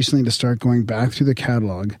decided recently to start going back through the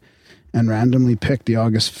catalog and randomly picked the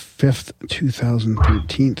August 5th,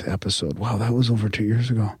 2013 episode. Wow, that was over 2 years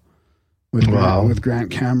ago. With Grant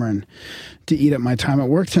Cameron to eat at my time at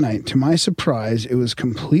work tonight. To my surprise, it was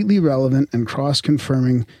completely relevant and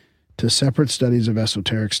cross-confirming to separate studies of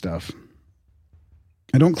esoteric stuff.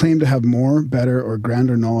 I don't claim to have more, better, or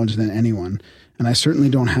grander knowledge than anyone, and I certainly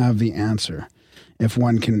don't have the answer, if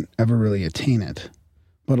one can ever really attain it.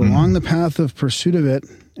 But along the path of pursuit of it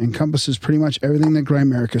encompasses pretty much everything that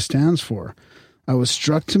Grimerica stands for. I was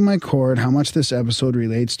struck to my core at how much this episode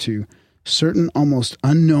relates to certain almost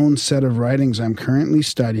unknown set of writings I'm currently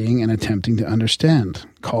studying and attempting to understand,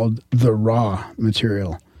 called the Raw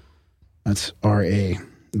material. That's R-A,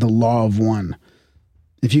 the Law of One.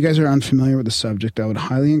 If you guys are unfamiliar with the subject, I would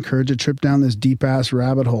highly encourage a trip down this deep-ass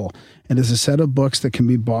rabbit hole. It is a set of books that can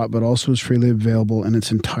be bought, but also is freely available in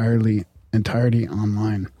its entirety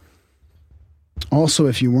online. Also,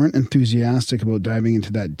 if you weren't enthusiastic about diving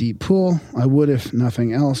into that deep pool, I would, if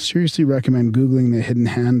nothing else, seriously recommend Googling the Hidden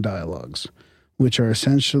Hand dialogues, which are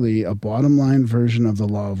essentially a bottom-line version of the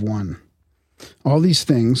Law of One. Are these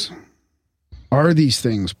things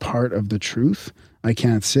part of the truth? I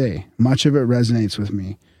can't say. Much of it resonates with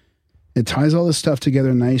me. It ties all this stuff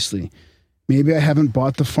together nicely. Maybe I haven't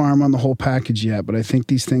bought the farm on the whole package yet, but I think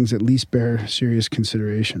these things at least bear serious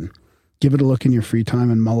consideration. Give it a look in your free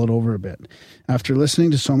time and mull it over a bit. After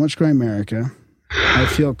listening to so much Grimerica, I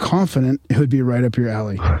feel confident it would be right up your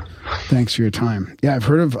alley. Thanks for your time. Yeah, I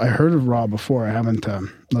heard of Raw before. I haven't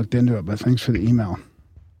looked into it, but thanks for the email.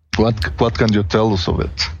 What can you tell us of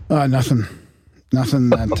it? Nothing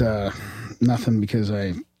because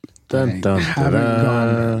I haven't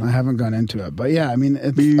gone into it. But yeah, I mean,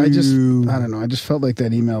 I don't know. I just felt like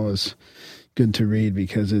that email was good to read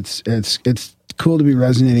because it's cool to be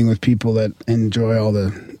resonating with people that enjoy all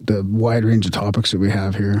the wide range of topics that we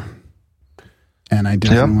have here. And I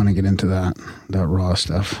definitely want to get into that raw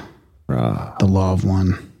stuff. Raw. The Law of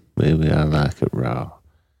One. Maybe I like it raw.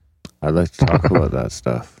 I'd like to talk about that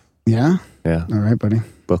stuff. Yeah? Yeah. All right, buddy.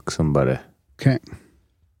 Book somebody. Okay.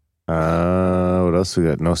 What else we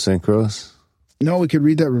got? No synchros? No, we could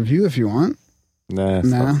read that review if you want. Nah.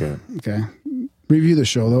 Fuck it. Okay. Review the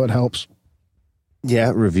show, though. It helps.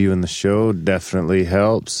 Yeah, reviewing the show definitely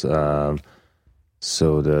helps. So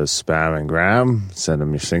does Spam and Graham. Send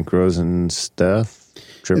them your synchros and stuff.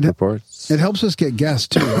 Trip reports. It helps us get guests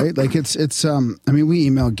too, right? Like it's I mean, we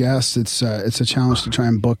email guests. It's a challenge to try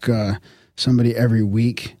and book somebody every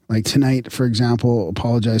week. Like tonight, for example,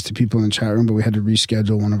 apologize to people in the chat room, but we had to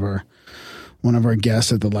reschedule one of our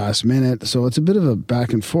guests at the last minute. So it's a bit of a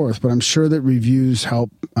back and forth, but I'm sure that reviews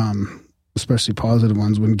help, especially positive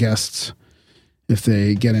ones, when guests, if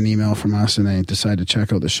they get an email from us and they decide to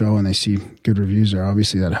check out the show and they see good reviews there,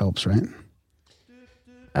 obviously that helps, right?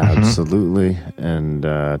 Absolutely. And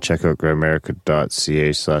check out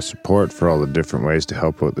grimerica.ca/support for all the different ways to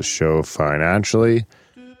help out the show financially.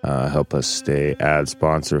 Help us stay ad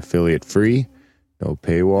sponsor affiliate free. No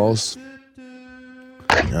paywalls.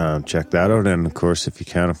 Check that out. And of course, if you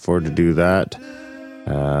can't afford to do that,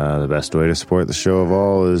 the best way to support the show of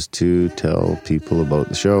all is to tell people about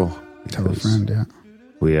the show. Tell a friend, yeah.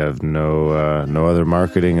 We have no other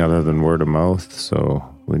marketing other than word of mouth, so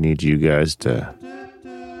we need you guys to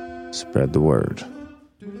spread the word.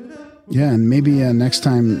 Yeah, and maybe next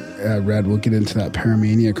time, Red, we'll get into that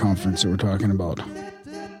Paramania conference that we're talking about.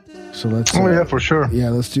 So let's. Yeah, for sure.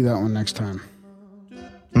 Yeah, let's do that one next time.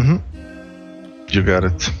 You got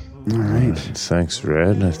it. All right. Thanks,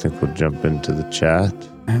 Red. I think we'll jump into the chat.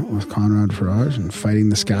 With Conrad Faraj and Fighting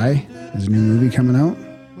the Sky, his new movie coming out.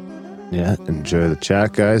 Yeah, enjoy the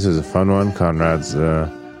chat, guys. It was a fun one. Conrad's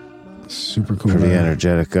super cool, pretty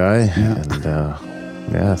energetic guy. Yeah. And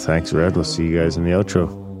yeah, thanks, Red. We'll see you guys in the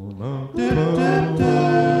outro.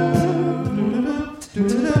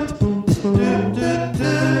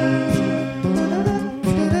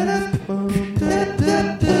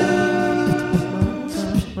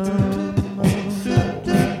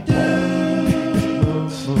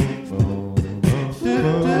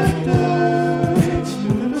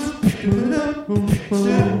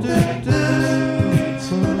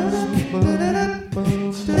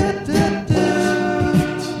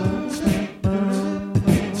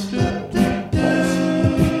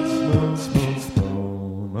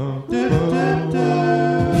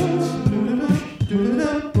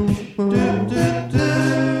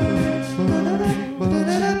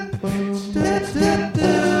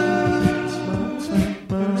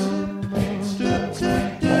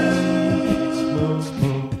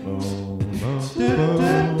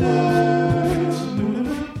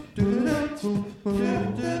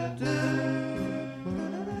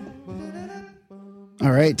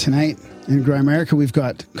 Tonight in Grimerica, we've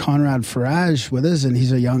got Conrad Faraj with us, and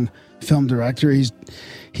he's a young film director. He's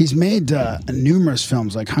made numerous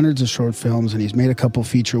films, like hundreds of short films, and he's made a couple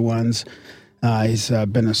feature ones. He's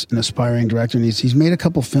been an aspiring director, and he's made a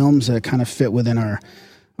couple films that kind of fit within our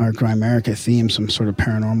Grimerica theme, some sort of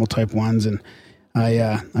paranormal type ones. And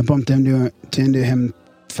I bumped into him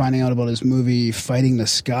finding out about his movie Fighting the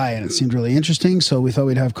Sky, and it seemed really interesting. So we thought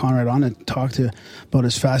we'd have Conrad on and talk about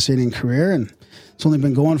his fascinating career. And it's only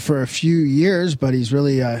been going for a few years, but he's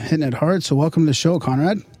really hitting it hard. So welcome to the show,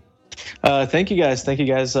 Conrad. Thank you guys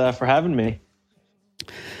for having me.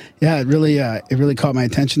 Yeah, it really caught my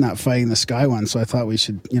attention, that Fighting the Sky one. So I thought we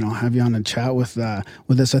should, have you on a chat with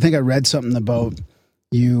this. I think I read something about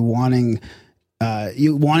you wanting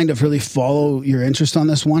to really follow your interest on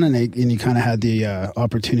this one, and you kind of had the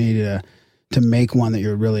opportunity to make one that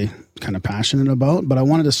you're really kind of passionate about. But I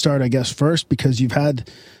wanted to start, I guess, first because you've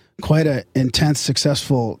had quite an intense,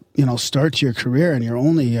 successful, start to your career, and you're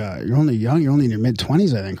only young. You're only in your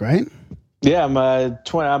mid-20s, I think, right? Yeah, I'm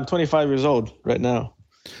 25 years old right now.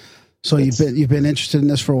 So you've been interested in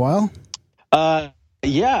this for a while?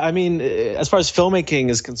 Yeah, I mean, as far as filmmaking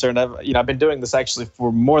is concerned, I've been doing this actually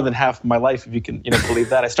for more than half of my life, if you can believe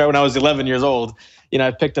that. I started when I was 11 years old.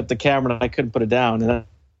 I picked up the camera and I couldn't put it down, and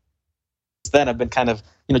then I've been kind of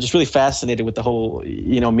just really fascinated with the whole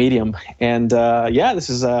medium. And this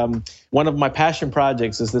is one of my passion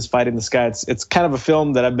projects, is this Fighting the Sky. It's kind of a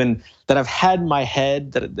film that I've had in my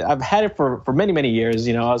head, that I've had it for many, many years.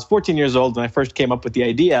 I was 14 years old when I first came up with the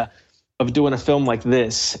idea of doing a film like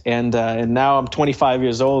this, and now I'm 25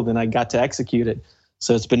 years old and I got to execute it.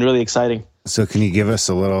 So it's been really exciting. So can you give us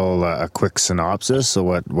a quick synopsis of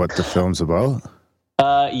what the film's about?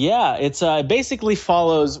 It's basically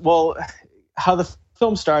follows, how the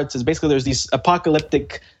film starts is basically there's these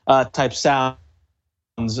apocalyptic type sounds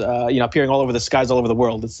appearing all over the skies, all over the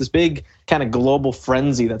world. It's this big kind of global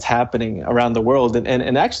frenzy that's happening around the world.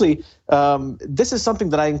 And actually, this is something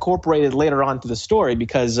that I incorporated later on to the story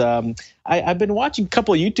because I've been watching a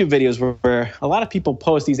couple of YouTube videos where a lot of people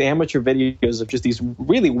post these amateur videos of just these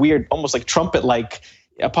really weird, almost like trumpet-like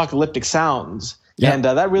apocalyptic sounds. Yeah. And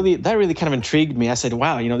that really kind of intrigued me. I said,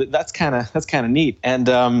 wow, that's kind of neat.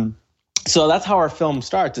 And so that's how our film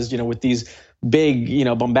starts, is with these big,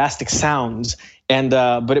 bombastic sounds. And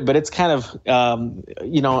but it's kind of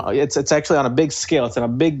it's actually on a big scale. It's on a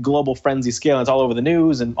big global frenzy scale. And it's all over the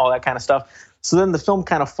news and all that kind of stuff. So then the film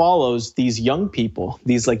kind of follows these young people,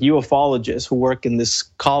 these like ufologists who work in this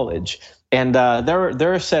college, and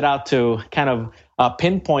they're set out to kind of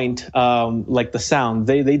pinpoint like the sound.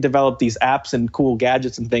 They develop these apps and cool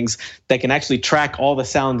gadgets and things that can actually track all the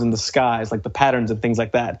sounds in the skies, like the patterns and things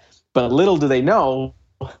like that. But little do they know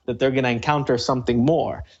that they're going to encounter something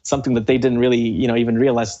more, something that they didn't really, even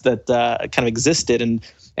realize that kind of existed.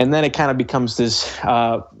 And then it kind of becomes this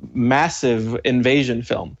massive invasion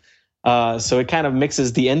film. So it kind of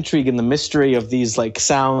mixes the intrigue and the mystery of these like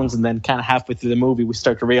sounds. And then kind of halfway through the movie, we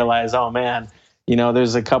start to realize, oh man,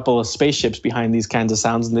 there's a couple of spaceships behind these kinds of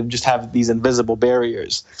sounds, and they just have these invisible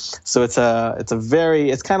barriers. So it's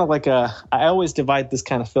kind of like I always divide this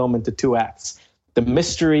kind of film into two acts: the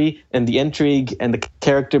mystery and the intrigue and the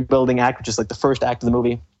character building act, which is like the first act of the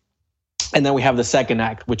movie. And then we have the second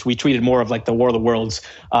act, which we treated more of like the War of the Worlds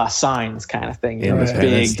signs kind of thing. This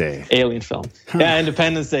big alien film. Yeah,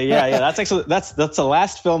 Independence Day. Yeah. That's the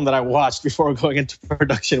last film that I watched before going into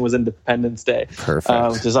production was Independence Day.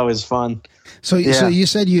 Perfect. Which is always fun. So you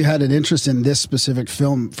said you had an interest in this specific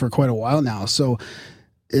film for quite a while now. So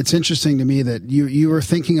it's interesting to me that you were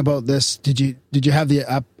thinking about this. Did you have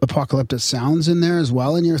the apocalyptic sounds in there as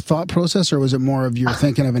well in your thought process, or was it more of you're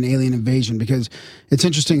thinking of an alien invasion? Because it's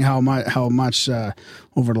interesting how much over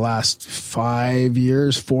the last 5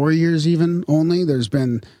 years, 4 years even only, there's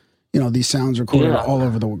been these sounds recorded all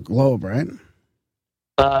over the globe, right?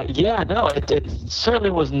 It certainly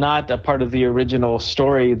was not a part of the original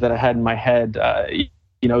story that I had in my head.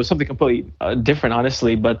 It was something completely different,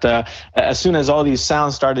 honestly. But as soon as all these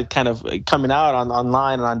sounds started kind of coming out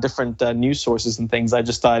online and on different news sources and things, I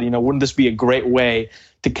just thought, wouldn't this be a great way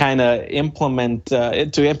to kind of implement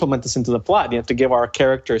this into the plot? You have to give our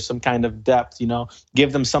characters some kind of depth,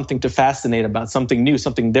 give them something to fascinate about, something new,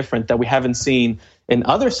 something different that we haven't seen in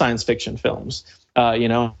other science fiction films,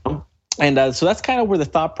 And so that's kind of where the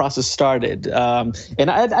thought process started.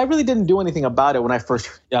 And I really didn't do anything about it when I first,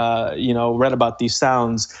 read about these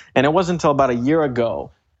sounds. And it wasn't until about a year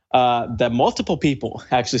ago that multiple people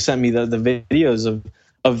actually sent me the videos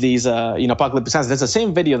of these, apocalyptic sounds. That's the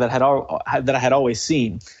same video that I had always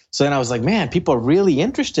seen. So then I was like, man, people are really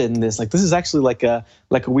interested in this. Like, this is actually like a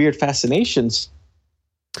weird fascination.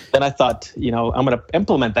 Then I thought, I'm going to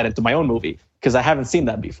implement that into my own movie because I haven't seen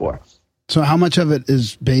that before. So how much of it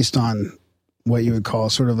is based on what you would call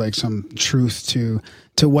sort of like some truth to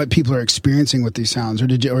what people are experiencing with these sounds, or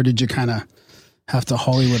did you kind of have to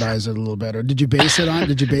Hollywoodize it a little bit, or did you base it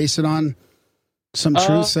on some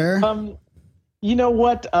truth there? You know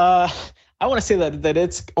what? I want to say that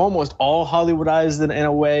it's almost all Hollywoodized in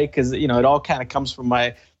a way, because it all kind of comes from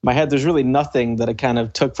my head. There's really nothing that I kind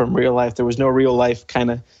of took from real life. There was no real life kind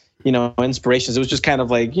of inspirations. It was just kind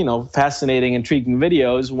of like, fascinating, intriguing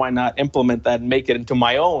videos. Why not implement that and make it into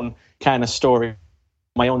my own kind of story,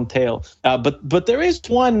 my own tale? But there is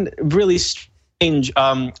one really strange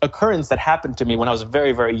occurrence that happened to me when I was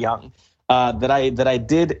very, very young that I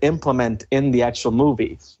did implement in the actual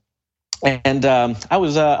movie. And I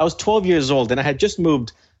was 12 years old, and I had just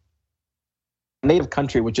moved native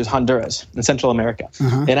country, which is Honduras in Central America.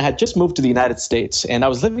 Uh-huh. And I had just moved to the United States, and I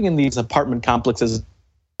was living in these apartment complexes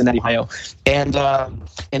in Ohio, and I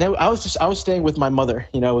was staying with my mother.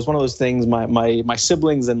 It was one of those things. My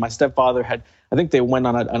siblings and my stepfather I think they went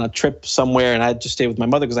on a trip somewhere, and I had to stay with my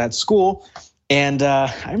mother because I had school. And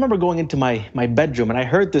I remember going into my bedroom, and I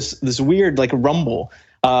heard this weird like rumble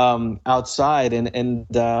outside, and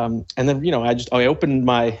then I opened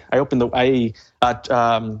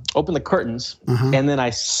the curtains, uh-huh. And then I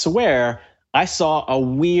swear I saw a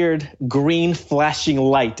weird green flashing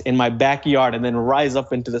light in my backyard and then rise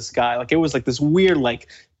up into the sky. Like it was like this weird, like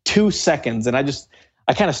 2 seconds. And I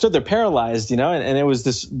kind of stood there paralyzed, and it was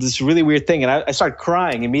this really weird thing. And I started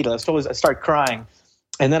crying immediately. I started crying.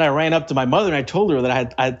 And then I ran up to my mother and I told her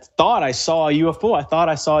that I thought I saw a UFO. I thought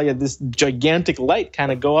I saw this gigantic light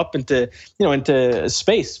kind of go up into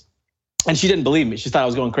space. And she didn't believe me. She thought I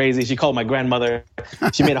was going crazy. She called my grandmother.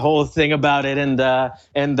 She made a whole thing about it. And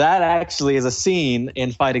that actually is a scene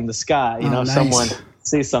in Fighting the Sky. Nice.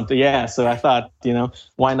 see something. Yeah. So I thought,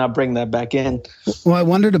 why not bring that back in? Well, I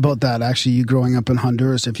wondered about that actually. You growing up in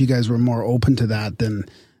Honduras, if you guys were more open to that than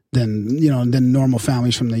normal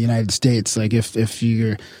families from the United States. Like if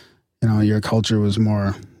your culture was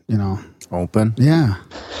more, open. Yeah.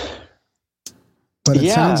 But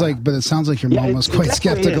it sounds like your mom was quite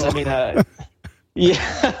skeptical. Is. I mean,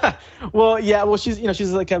 yeah. Well,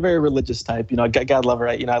 she's like a very religious type. God love her.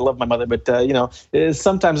 I love my mother, but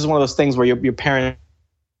sometimes it's one of those things where your parents.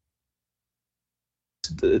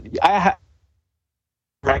 I have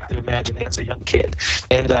active imagination as a young kid,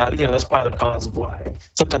 and that's part of the cause of why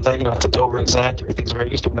sometimes I tend to over exaggerate things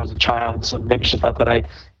very used to when I was a child. So maybe she thought that I'd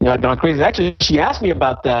gone crazy. Actually, she asked me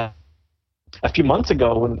about that a few months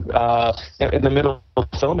ago when in the middle of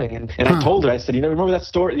filming, and I told her, I said, remember that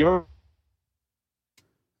story? You remember?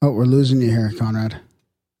 Oh, we're losing you here, Conrad.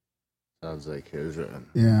 Sounds like his.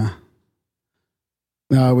 Yeah.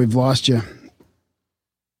 No, we've lost you.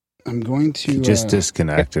 I'm going to just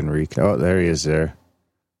disconnect and Oh, there he is. There.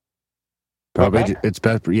 Probably it's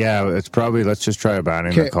better. Yeah, it's probably. Let's just try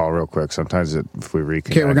abandoning the call real quick. Sometimes if we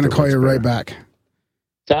reconnect. Okay, we're going to call you right back.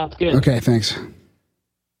 Sounds good. Okay, thanks.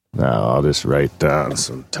 Now I'll just write down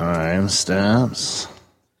some timestamps.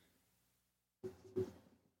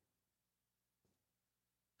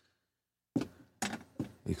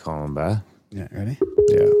 You calling back? Yeah, ready?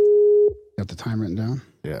 Yeah. Got the time written down?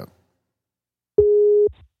 Yeah.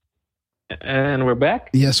 And we're back?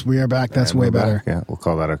 Yes, we are back. That's way better. Yeah, we'll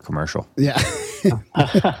call that a commercial. Yeah.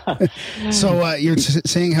 So you're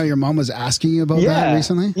saying how your mom was asking you about that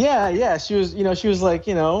recently? Yeah. She was, she was like,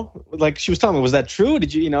 like she was telling me, was that true?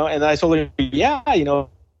 Did you, and I told her, yeah,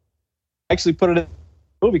 actually put it in the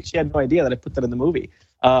movie because she had no idea that I put that in the movie.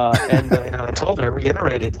 And I told her,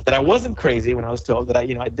 reiterated that I wasn't crazy when I was told that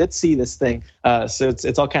I did see this thing. So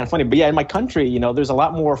it's all kind of funny. But yeah, in my country, there's a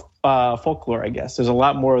lot more folklore, I guess. There's a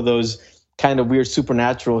lot more of those kind of weird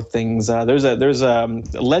supernatural things. There's a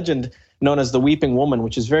legend known as the Weeping Woman,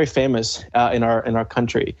 which is very famous in our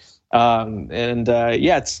country. I kind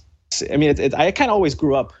of always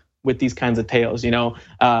grew up with these kinds of tales,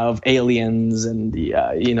 of aliens and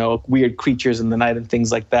the weird creatures in the night and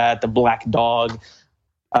things like that. The black dog.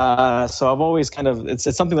 So I've always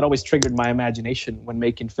it's something that always triggered my imagination when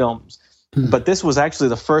making films. But this was actually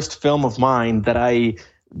the first film of mine that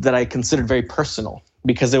I considered very personal,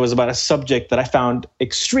 because it was about a subject that I found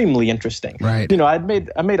extremely interesting. Right. I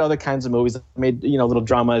made other kinds of movies. I made little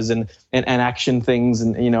dramas and action things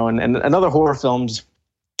and and other horror films,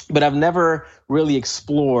 but I've never really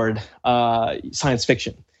explored science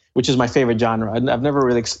fiction, which is my favorite genre. I've never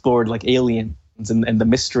really explored like aliens and the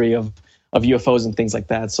mystery of UFOs and things like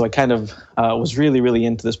that. So I kind of was really, really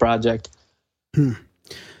into this project.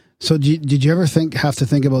 So did you ever have to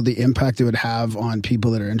think about the impact it would have on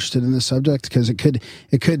people that are interested in this subject? Because it could,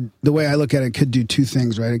 the way I look at it, could do two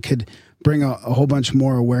things, right? It could bring a whole bunch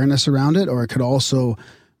more awareness around it, or it could also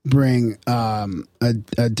bring a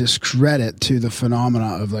discredit to the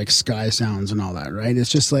phenomena of like sky sounds and all that, right?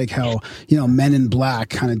 It's just like how, Men in Black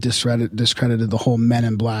kind of discredited the whole Men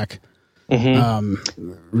in Black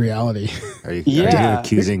reality. Are you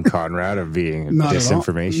accusing Conrad of being a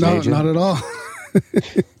disinformation agent? No, not at all.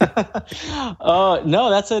 No,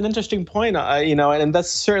 that's an interesting point. And that's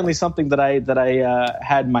certainly something that I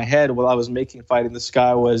had in my head while I was making Fighting the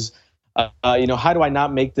Sky was, how do I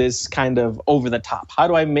not make this kind of over the top? How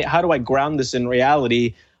do I ground this in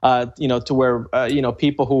reality? To where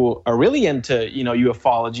people who are really into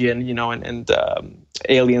ufology and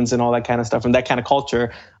aliens and all that kind of stuff and that kind of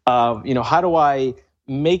culture, how do I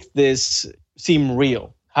make this seem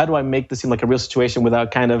real? How do I make this seem like a real situation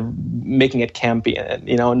without kind of making it campy?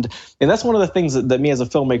 And that's one of the things that me as a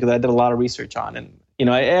filmmaker that I did a lot of research on. And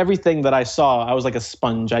everything that I saw, I was like a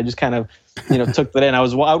sponge. I just kind of took that in. I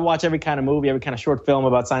would watch every kind of movie, every kind of short film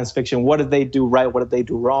about science fiction. What did they do right? What did they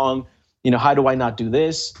do wrong? How do I not do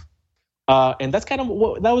this? And that's kind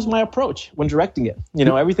of that was my approach when directing it.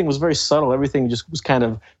 Everything was very subtle. Everything just was kind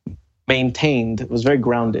of maintained. It was very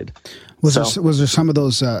grounded. Was there some of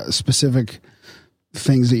those specific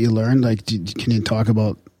things that you learned? Like, can you talk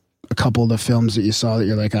about a couple of the films that you saw that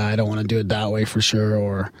you're like, I don't want to do it that way for sure,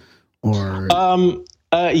 or?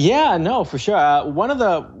 Yeah, no, for sure. One of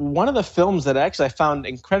the films that actually I found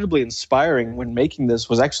incredibly inspiring when making this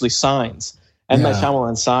was actually Signs. M. Night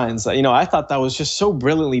Shyamalan's Signs. I thought that was just so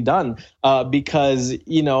brilliantly done because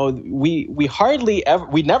we hardly ever,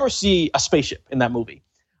 we never see a spaceship in that movie.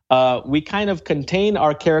 We kind of contain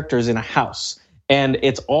our characters in a house. And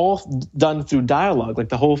it's all done through dialogue. Like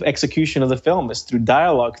the whole execution of the film is through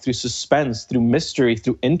dialogue, through suspense, through mystery,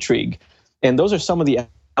 through intrigue. And those are some of the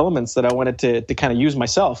elements that I wanted to kind of use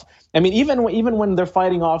myself. I mean, even when they're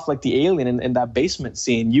fighting off like the alien in that basement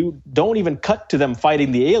scene, you don't even cut to them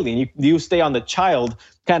fighting the alien. You stay on the child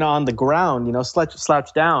kind of on the ground,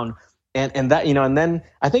 slouched down, and that, and then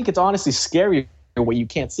I think it's honestly scary what you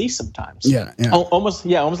can't see sometimes. Yeah. Almost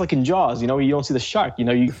like in Jaws, you don't see the shark,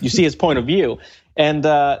 you see his point of view. And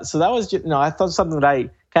so that was just, I thought something that I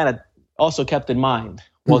kind of also kept in mind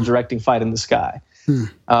while directing Fight in the Sky.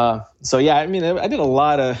 So yeah, I mean, I did a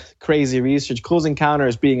lot of crazy research. Close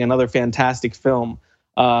Encounters being another fantastic film,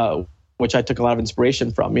 which I took a lot of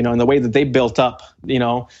inspiration from, and the way that they built up,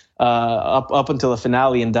 up until the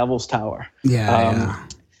finale in Devil's Tower.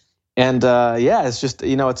 And it's just,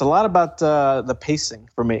 it's a lot about the pacing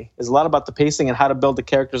for me. It's a lot about the pacing and how to build the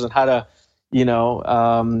characters and how to,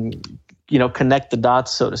 connect the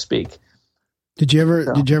dots, so to speak. Did you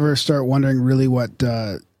ever start wondering really what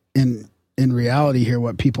in reality here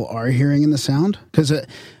what people are hearing in the sound? Because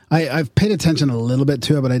I've paid attention a little bit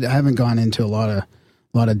to it, but I haven't gone into a lot of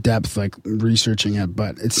depth like researching it.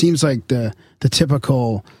 But it seems like the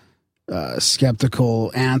typical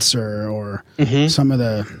skeptical answer or some of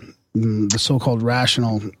the so-called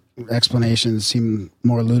rational explanations seem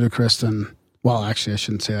more ludicrous than. Well, actually, I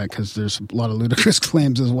shouldn't say that because there's a lot of ludicrous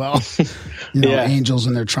claims as well. Angels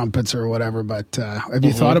and their trumpets or whatever. But have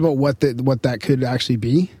you thought about what that could actually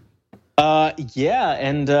be?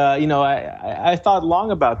 And I thought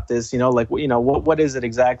long about this. What is it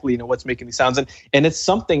exactly? What's making these sounds? And it's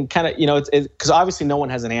something kind of it's because obviously no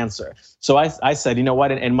one has an answer. So I said,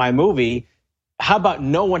 what in my movie. How about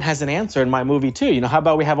no one has an answer in my movie too? How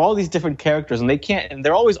about we have all these different characters and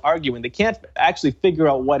they're always arguing. They can't actually figure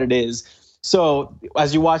out what it is. So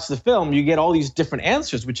as you watch the film, you get all these different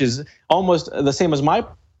answers, which is almost the same as my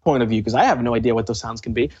point of view, because I have no idea what those sounds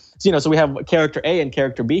can be. So we have character A and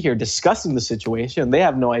character B here discussing the situation. They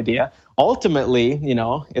have no idea. Ultimately,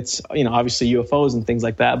 it's obviously UFOs and things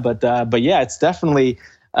like that. But yeah, it's definitely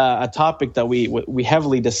a topic that we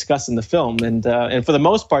heavily discuss in the film. And for the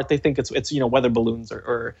most part, they think it's weather balloons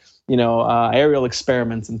or aerial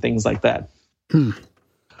experiments and things like that.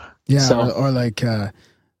 Yeah, so, or like.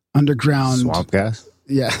 Underground swamp gas.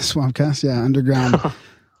 Yeah, swamp gas. Yeah,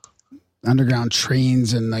 underground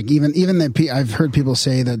trains and like even I've heard people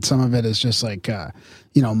say that some of it is just like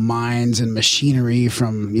mines and machinery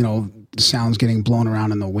from sounds getting blown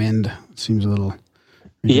around in the wind. It seems a little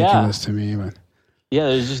ridiculous to me, but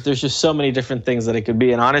there's just so many different things that it could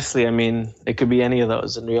be, and honestly, I mean, it could be any of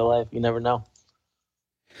those in real life. You never know.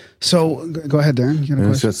 So go ahead, Darren. You got a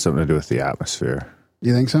question? It's got something to do with the atmosphere.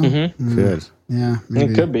 You think so? Mm-hmm. Good. Yeah,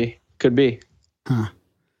 maybe. It could be. Huh.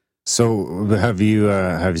 So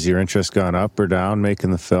has your interest gone up or down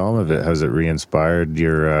making the film? Has it re-inspired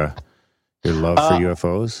your love for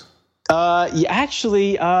UFOs? Yeah.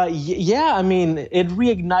 I mean, it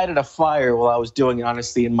reignited a fire while I was doing it,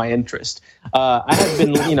 honestly, in my interest. I have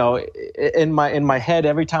been, in my head,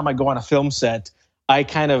 every time I go on a film set, I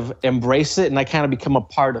kind of embrace it and I kind of become a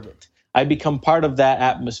part of it. I become part of that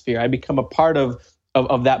atmosphere. I become a part of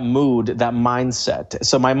that mood, that mindset.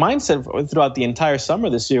 So my mindset throughout the entire summer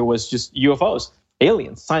this year was just UFOs,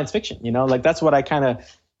 aliens, science fiction. Like that's what I kind of,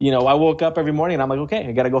 I woke up every morning and I'm like, okay,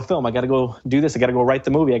 I got to go film. I got to go do this. I got to go write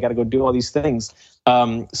the movie. I got to go do all these things.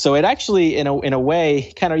 So it actually, in a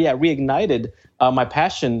way, kind of reignited my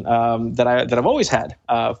passion that I've always had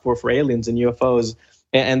for aliens and UFOs.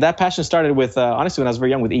 And that passion started with honestly when I was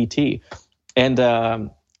very young with ET.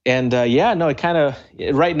 It kind of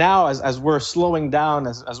right now as we're slowing down,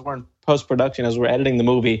 as we're in post-production, as we're editing the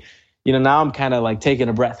movie, now I'm kind of like taking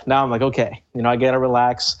a breath. Now I'm like, okay, I got to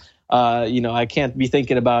relax. I can't be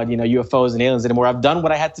thinking about, UFOs and aliens anymore. I've done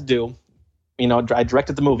what I had to do. I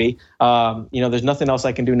directed the movie. There's nothing else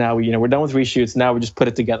I can do now. We're done with reshoots. Now we just put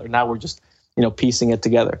it together. Now we're just, piecing it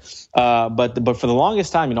together. But for the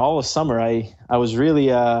longest time, all of summer, I was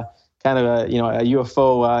really, kind of a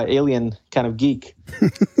UFO alien kind of geek.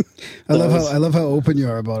 I love how open you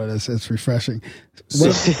are about it. It's refreshing.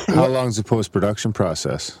 How long's the post-production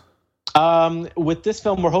process? With this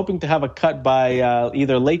film, we're hoping to have a cut by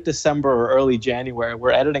either late December or early January.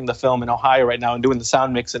 We're editing the film in Ohio right now and doing the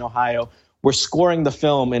sound mix in Ohio. We're scoring the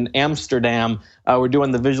film in Amsterdam. We're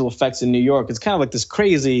doing the visual effects in New York. It's kind of like this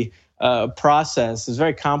crazy process. It's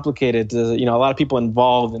very complicated. A lot of people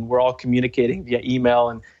involved, and we're all communicating via email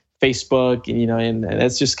and Facebook, and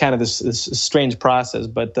it's just kind of this strange process.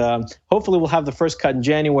 But hopefully we'll have the first cut in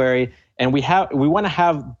January, and we want to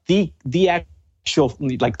have the actual,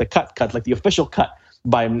 like the cut, like the official cut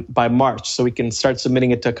by March, so we can start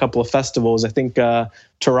submitting it to a couple of festivals. I think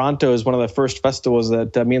Toronto is one of the first festivals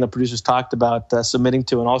that me and the producers talked about submitting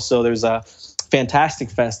to, and also there's a Fantastic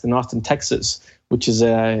Fest in Austin, Texas, which is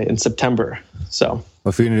in September. So,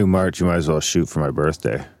 well, if you're gonna do March, you might as well shoot for my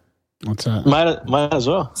birthday. What's that? Might as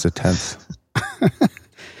well. It's the 10th.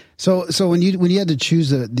 So when you had to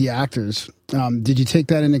choose the actors, did you take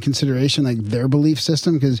that into consideration, like their belief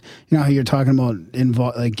system? Because you know how you're talking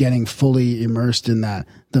about like getting fully immersed in the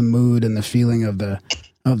mood and the feeling of the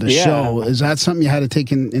show. Is that something you had to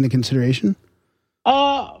take into consideration?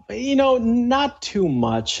 Not too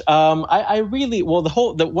much. I really one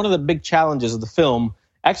of the big challenges of the film.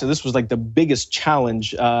 Actually, this was like the biggest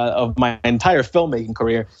challenge of my entire filmmaking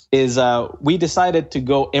career. Is we decided to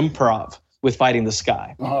go improv with Fighting the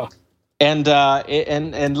Sky. Uh-huh. And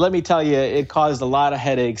let me tell you, it caused a lot of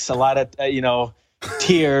headaches, a lot of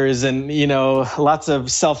tears, and lots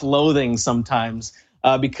of self-loathing sometimes,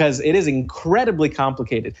 because it is incredibly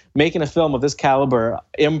complicated making a film of this caliber,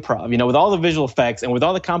 improv. With all the visual effects and with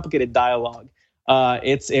all the complicated dialogue,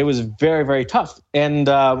 it was very, very tough. And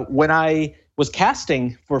when I was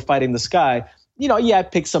casting for Fighting the Sky, I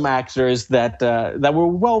picked some actors that were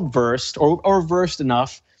well versed or versed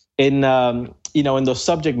enough in in those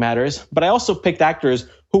subject matters, but I also picked actors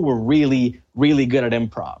who were really, really good at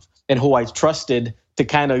improv and who I trusted to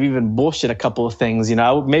kind of even bullshit a couple of things.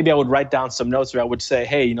 Maybe I would write down some notes where I would say,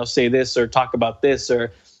 hey, say this or talk about this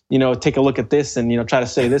or take a look at this and try to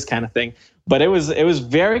say this kind of thing. But it was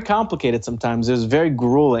very complicated sometimes. It was very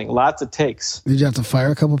grueling, lots of takes. Did you have to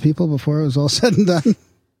fire a couple people before it was all said and done?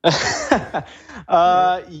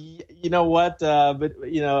 You know what? But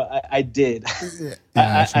I did.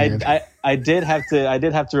 Yeah, I did have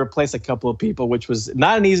to replace a couple of people, which was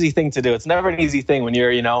not an easy thing to do. It's never an easy thing when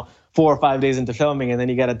you're 4 or 5 days into filming and then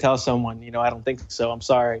you got to tell someone I don't think so. I'm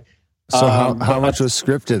sorry. So how much was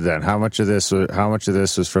scripted then? How much of this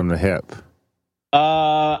was from the hip?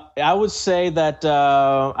 I would say that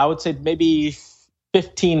maybe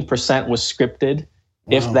 15% was scripted,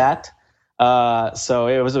 if that. So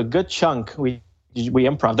it was a good chunk. We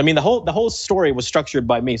improv. I mean, the whole story was structured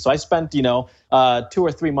by me. So I spent 2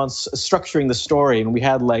 or 3 months structuring the story, and we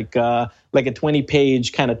had like a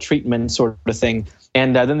 20-page kind of treatment sort of thing.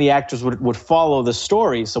 And then the actors would follow the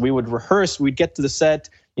story. So we would rehearse. We'd get to the set.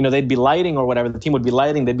 They'd be lighting or whatever. The team would be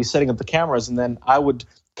lighting. They'd be setting up the cameras, and then I would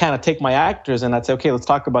kind of take my actors and I'd say, okay, let's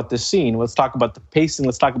talk about this scene. Let's talk about the pacing.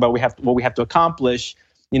 Let's talk about what we have to accomplish.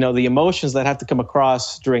 The emotions that have to come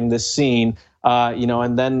across during this scene.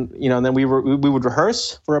 And then we would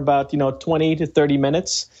rehearse for about 20 to 30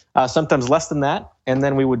 minutes, sometimes less than that, and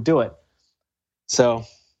then we would do it. So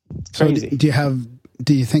it's crazy. So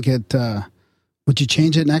do you think it? Would you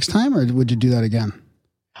change it next time, or would you do that again?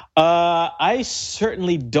 I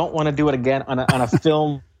certainly don't want to do it again on a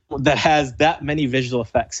film that has that many visual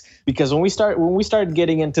effects, because when we started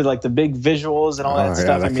getting into like the big visuals and all that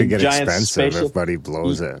stuff, that could get giant expensive spaceship, if Buddy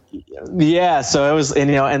blows it. Yeah, so it was,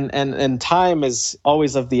 and time is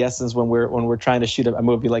always of the essence when we're trying to shoot a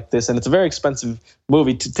movie like this, and it's a very expensive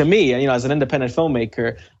movie to me. As an independent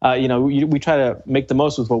filmmaker, we try to make the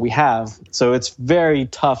most with what we have, so it's very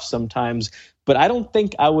tough sometimes. But I don't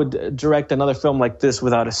think I would direct another film like this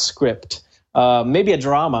without a script. Maybe a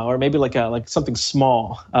drama, or maybe like something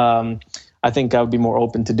small. I think I would be more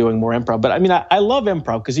open to doing more improv. But I mean, I love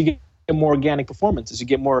improv because you get more organic performances. You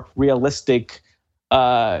get more realistic,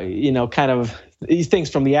 kind of things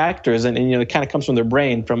from the actors, and it kind of comes from their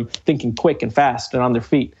brain, from thinking quick and fast and on their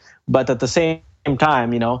feet. But at the same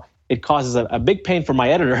time, it causes a big pain for my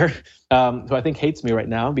editor, who I think hates me right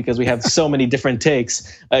now because we have so many different takes,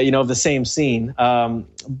 of the same scene.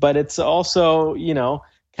 But it's also,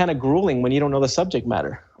 kind of grueling when you don't know the subject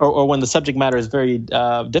matter, or when the subject matter is very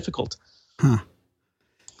difficult. Huh.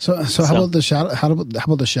 So how about the shadow? How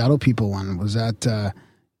about the shadow people one? Was that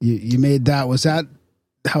you made that? Was that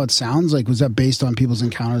how it sounds like? Was that based on people's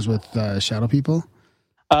encounters with shadow people?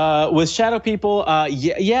 With shadow people,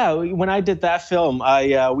 yeah. When I did that film, I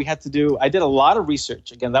did a lot of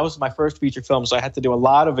research. Again, that was my first feature film, so I had to do a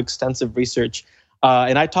lot of extensive research.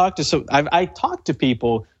 And I talked to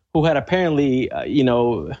people who had apparently,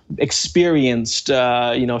 experienced,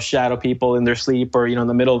 shadow people in their sleep, or in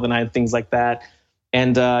the middle of the night, things like that.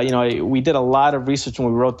 And we did a lot of research when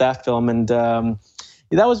we wrote that film, and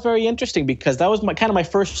that was very interesting because that was my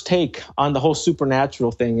first take on the whole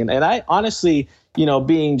supernatural thing. And I honestly,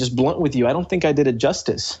 being just blunt with you, I don't think I did it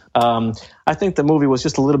justice. I think the movie was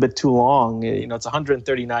just a little bit too long. It's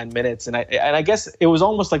 139 minutes, and I guess it was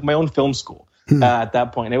almost like my own film school at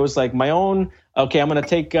that point. It was like my own. Okay, I'm going to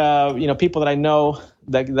take people that I know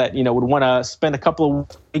that would want to spend a couple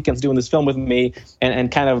of weekends doing this film with me, and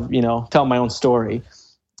kind of tell my own story.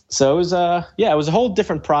 So it was it was a whole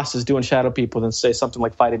different process doing shadow people than say something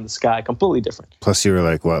like Fighting the Sky. Completely different. Plus, you were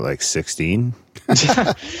like 16?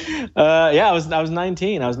 I was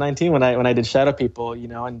 19. I was 19 when I did shadow people,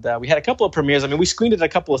 and we had a couple of premieres. I mean, we screened it at a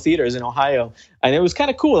couple of theaters in Ohio, and it was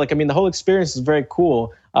kind of cool. Like, I mean, the whole experience is very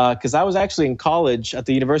cool because I was actually in college at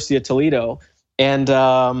the University of Toledo, and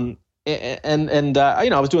I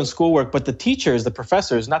was doing schoolwork, but the teachers, the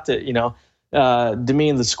professors, not to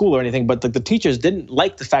demean the school or anything, but the teachers didn't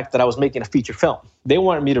like the fact that I was making a feature film. They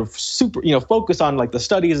wanted me to focus on like the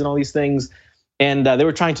studies and all these things. And they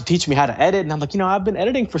were trying to teach me how to edit. And I'm like, I've been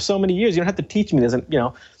editing for so many years. You don't have to teach me this. And,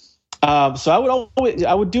 so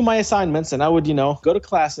I would do my assignments and I would, go to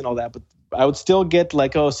class and all that. But I would still get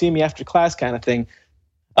like, oh, see me after class kind of thing.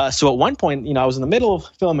 So at one point, I was in the middle of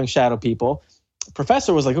filming Shadow People.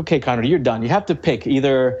 Professor was like, okay, Conrad, you're done. You have to pick.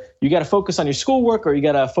 Either you got to focus on your schoolwork or you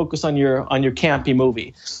got to focus on your campy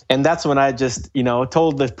movie. And that's when I just,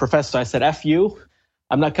 told the professor, I said, F you,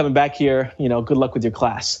 I'm not coming back here. Good luck with your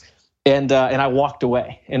class. And I walked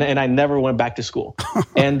away and I never went back to school.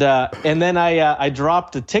 And then I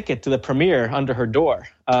dropped a ticket to the premiere under her door,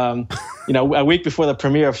 a week before the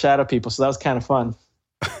premiere of Shadow People. So that was kind of fun.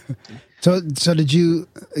 So did you,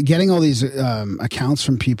 getting all these accounts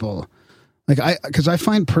from people, because I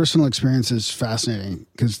find personal experiences fascinating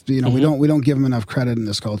because we don't give them enough credit in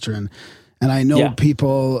this culture, and I know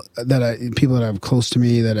people that are close to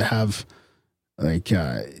me that have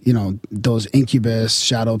those incubus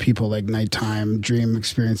shadow people, like nighttime dream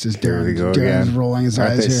experiences. Darren's rolling his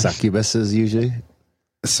eyes here. Succubuses usually.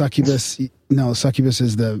 Succubus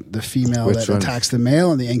is the female that attacks the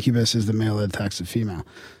male, and the incubus is the male that attacks the female.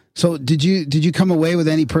 So did you come away with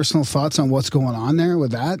any personal thoughts on what's going on there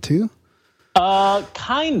with that too?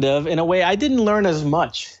 Kind of, in a way. I didn't learn as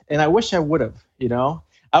much, and I wish I would have.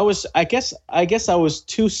 I guess I was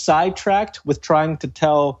too sidetracked with trying to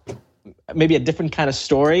tell maybe a different kind of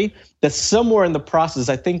story, that somewhere in the process,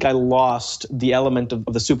 I think I lost the element of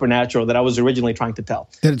the supernatural that I was originally trying to tell.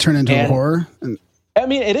 Did it turn into a horror? I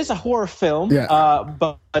mean, it is a horror film,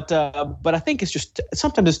 but I think it's just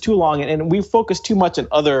sometimes it's too long, and we focus too much on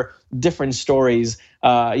other different stories,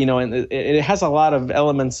 and it has a lot of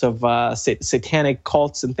elements of satanic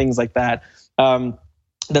cults and things like that.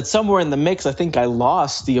 That somewhere in the mix, I think I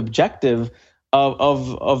lost the objective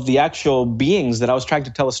of the actual beings that I was trying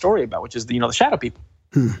to tell a story about, which is the shadow people.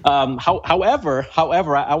 However,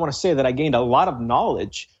 I want to say that I gained a lot of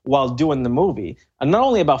knowledge while doing the movie, and not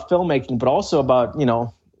only about filmmaking, but also about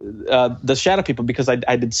the shadow people, because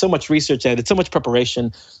I did so much research, I did so much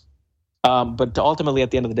preparation. But ultimately,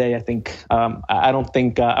 at the end of the day, I think I don't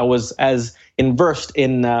think I was as immersed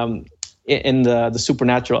in the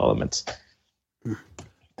supernatural elements.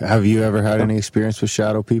 Have you ever had any experience with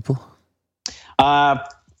shadow people? No,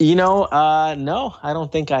 I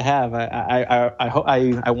don't think I have.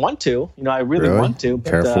 I want to. I really want to. But,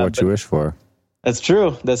 careful what you wish for. That's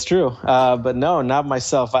true. But no, not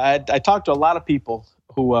myself. I talked to a lot of people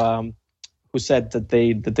who said that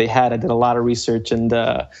they had. I did a lot of research,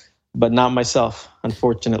 but not myself,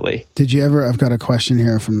 unfortunately. Did you ever? I've got a question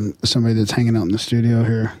here from somebody that's hanging out in the studio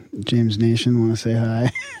here. James Nation, want to say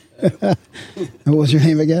hi? What was your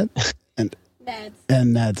name again?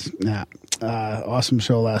 Ned's. Yeah. Awesome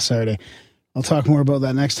show last Saturday. I'll talk more about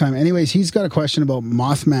that next time. Anyways, he's got a question about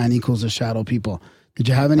Mothman equals the shadow people. Did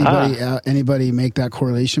you have anybody make that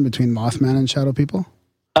correlation between Mothman and shadow people?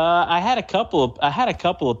 I had a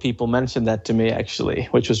couple of people mention that to me, actually,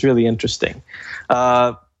 which was really interesting.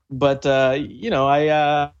 But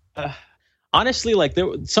honestly,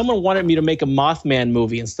 someone wanted me to make a Mothman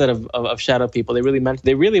movie instead of shadow people. They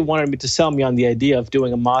really wanted me to sell me on the idea of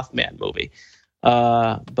doing a Mothman movie.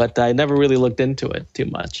 But I never really looked into it too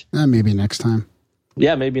much. Maybe next time.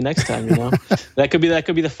 Yeah, maybe next time. that could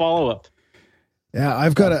be the follow up. Yeah,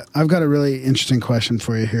 I've got a really interesting question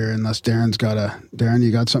for you here. Unless Darren,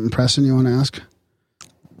 you got something pressing you want to ask?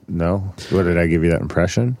 No. What, did I give you that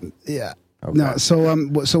impression? Yeah. Okay. No.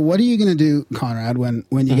 So what are you going to do, Conrad, when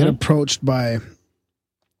you get approached by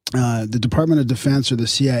the Department of Defense or the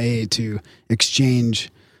CIA to exchange,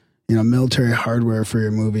 military hardware for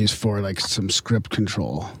your movies for some script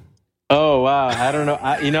control? Oh wow! I don't know.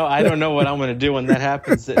 I don't know what I'm going to do when that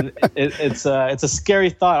happens. It's a scary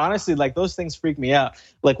thought, honestly. Those things freak me out.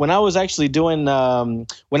 When I was actually doing,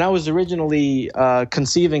 when I was originally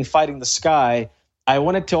conceiving Fighting the Sky, I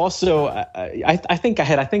wanted to also. I think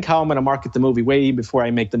how I'm going to market the movie way before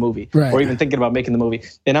I make the movie, right, or even thinking about making the movie.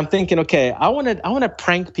 And I'm thinking, okay, I want to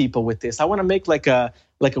prank people with this. I want to make a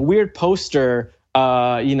weird poster, with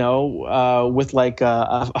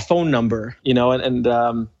a phone number,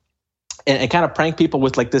 and kind of prank people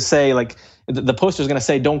with like this, say like the poster is going to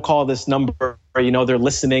say, don't call this number, or, they're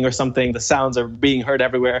listening or something. The sounds are being heard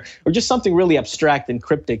everywhere, or just something really abstract and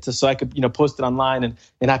cryptic, so I could, post it online and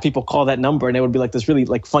have people call that number, and it would be like this really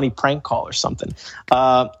like funny prank call or something.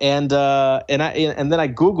 And then I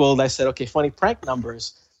Googled, I said, okay, funny prank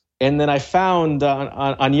numbers. And then I found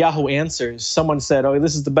on Yahoo Answers, someone said, oh,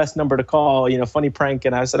 this is the best number to call, funny prank.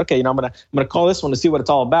 And I said, okay, I'm gonna call this one to see what it's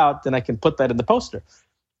all about. Then I can put that in the poster.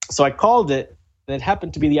 So I called it, and it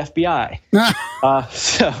happened to be the FBI.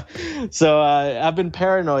 So I've been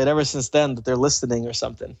paranoid ever since then that they're listening or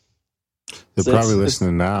something. They're probably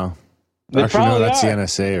listening now. Actually, no, that's the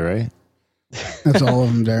NSA, right? That's all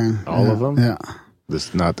of them, Darren. All of them? Yeah. This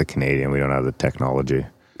is not the Canadian. We don't have the technology.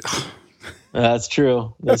 That's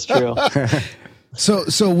true. That's true.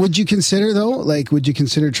 So would you consider, though, would you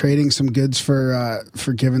consider trading some goods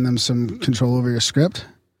for giving them some control over your script?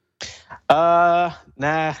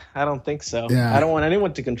 Nah, I don't think so. Yeah. I don't want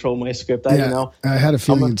anyone to control my script. I had a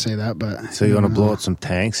feeling you'd say that, but so you want to blow out some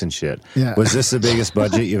tanks and shit. Yeah. Was this the biggest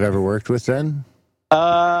budget you've ever worked with then?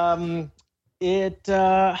 There's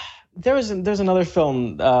another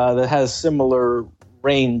film that has similar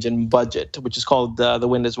range and budget, which is called The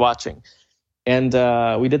Wind is Watching. And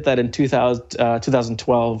we did that in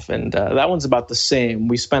 2012, and that one's about the same.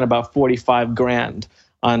 We spent about $45,000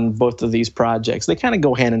 on both of these projects. They kind of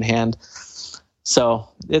go hand in hand. So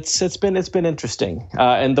it's been interesting.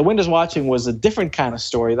 And The Wind is Watching was a different kind of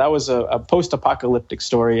story. That was a post-apocalyptic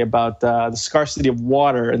story about the scarcity of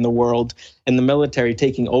water in the world and the military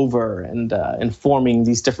taking over and forming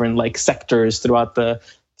these different like sectors throughout the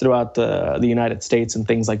United States and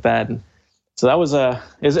things like that. And so that was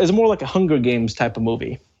is more like a Hunger Games type of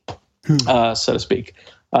movie, so to speak.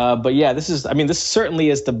 But yeah, this certainly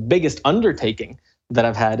is the biggest undertaking that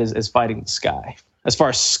I've had is fighting the sky as far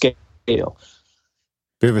as scale.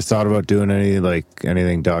 Have you ever thought about doing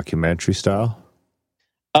anything documentary style?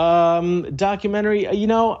 Documentary,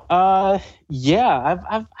 yeah,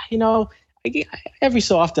 I've every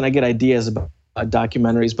so often I get ideas about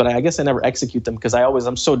documentaries, but I guess I never execute them because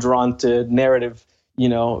I'm so drawn to narrative,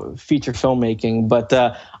 feature filmmaking. But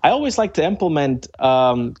I always like to implement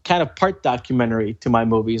kind of part documentary to my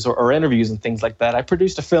movies or interviews and things like that. I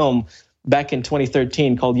produced a film back in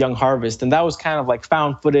 2013 called Young Harvest, and that was kind of like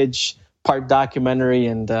found footage, part documentary,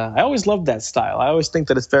 and I always loved that style. I always think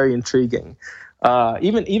that it's very intriguing.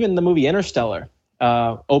 Even the movie Interstellar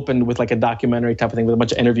opened with like a documentary type of thing with a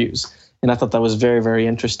bunch of interviews, and I thought that was very, very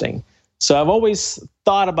interesting. So I've always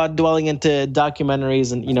thought about dwelling into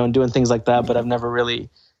documentaries and and doing things like that, but I've never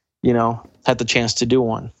really had the chance to do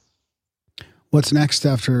one. What's next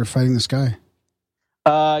after Fighting the Sky?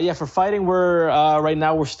 For Fighting, we're right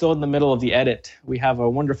now we're still in the middle of the edit. We have a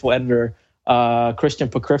wonderful editor, Christian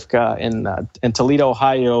Pokrivka in Toledo,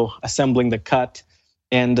 Ohio, assembling the cut,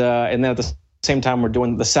 and then at the same time we're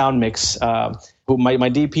doing the sound mix. Who my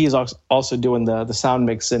DP is also doing the sound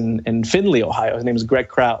mix in Findlay, Ohio. His name is Greg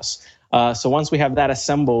Krause. So once we have that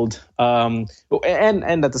assembled, and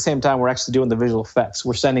at the same time we're actually doing the visual effects.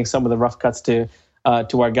 We're sending some of the rough cuts to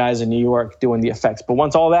our guys in New York doing the effects. But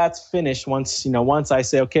once all that's finished, once I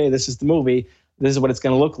say, okay, this is the movie, this is what it's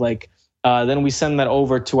going to look like, then we send that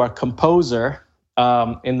over to our composer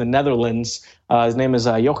in the Netherlands. His name is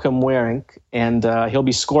Jochem Waring, and he'll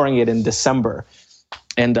be scoring it in December.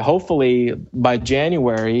 And hopefully by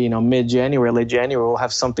January, mid-January, late January, we'll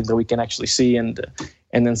have something that we can actually see and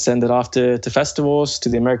then send it off to festivals, to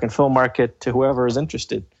the American film market, to whoever is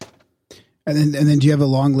interested. And then do you have a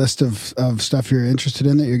long list of stuff you're interested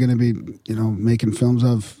in that you're going to be, making films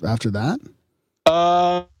of after that?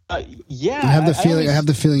 Yeah. I have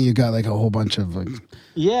the feeling you got like a whole bunch of a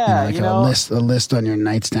list on your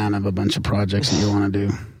nightstand of a bunch of projects that you want to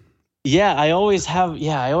do. Yeah, I always have.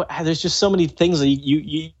 Yeah, there's just so many things that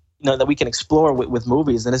you that we can explore with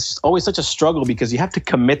movies, and it's just always such a struggle because you have to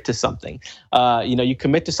commit to something. You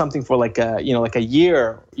commit to something for like a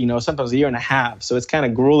year, sometimes a year and a half. So it's kind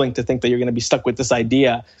of grueling to think that you're going to be stuck with this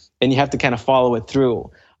idea, and you have to kind of follow it through.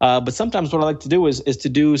 But sometimes what I like to do is to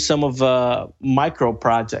do some of micro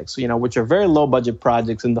projects, which are very low budget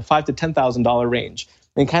projects in the $5,000 to $10,000 range,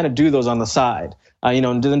 and kind of do those on the side.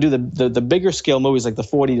 And then do the bigger scale movies like the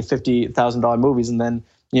 $40,000 to $50,000 movies, and then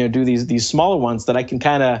do these smaller ones that I can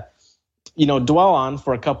kind of dwell on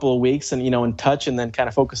for a couple of weeks and and touch, and then kind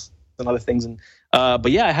of focus on other things. And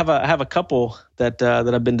but yeah, I have a couple that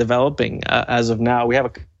I've been developing as of now. We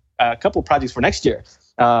have a couple of projects for next year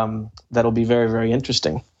that'll be very, very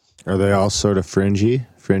interesting. Are they all sort of fringy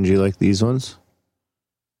like these ones?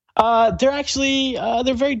 They're actually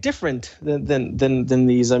they're very different than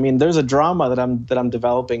these. I mean, there's a drama that I'm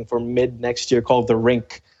developing for mid next year called The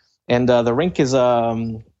Rink, And the rink is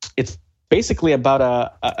it's basically about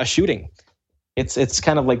a shooting. It's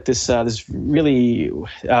kind of like this really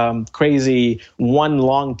crazy one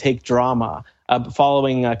long take drama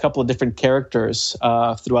following a couple of different characters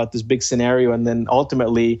throughout this big scenario, and then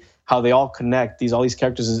ultimately how they all connect. All these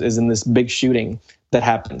characters is in this big shooting that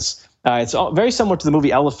happens. It's very similar to the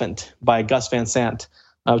movie Elephant by Gus Van Sant,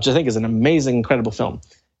 which I think is an amazing, incredible film.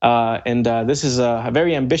 And this is a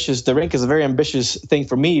very ambitious. The rink is a very ambitious thing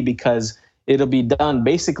for me because it'll be done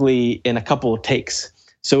basically in a couple of takes.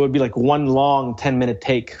 So it would be like one long 10-minute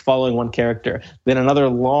take following one character, then another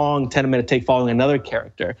long 10-minute take following another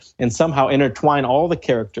character, and somehow intertwine all the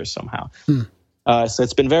characters somehow. So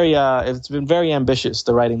it's been very ambitious,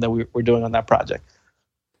 the writing that we're doing on that project.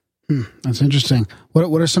 That's interesting.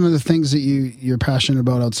 What are some of the things that you're passionate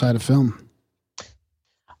about outside of film?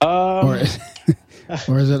 Or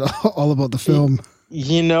is it all about the film?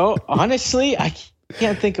 Honestly, I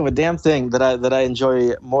can't think of a damn thing that I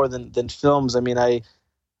enjoy more than films. I mean,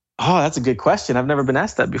 that's a good question. I've never been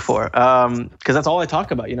asked that before. Because that's all I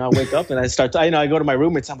talk about. I wake up and I start. I go to my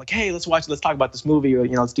roommates. I'm like, hey, let's talk about this movie, or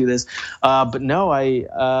let's do this. But no,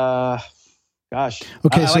 gosh.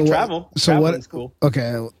 Okay, I so like travel. So Traveling's cool.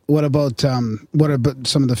 Okay, what about some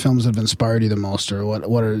of the films that have inspired you the most, or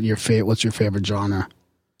what's your favorite genre?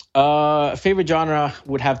 Favorite genre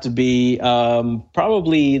would have to be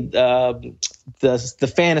probably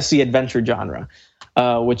the fantasy adventure genre,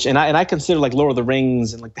 which I consider like Lord of the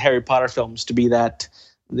Rings and like the Harry Potter films to be that.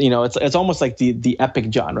 It's almost like the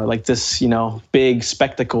epic genre, like this big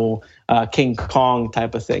spectacle, King Kong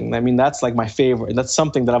type of thing. I mean, that's like my favorite. That's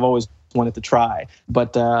something that I've always wanted to try,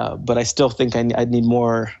 but I still think I need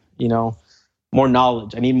more more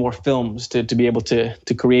knowledge. I need more films to be able to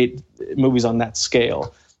create movies on that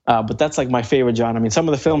scale. But that's like my favorite genre. I mean, some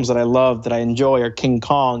of the films that I love, that I enjoy, are King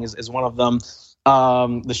Kong is one of them.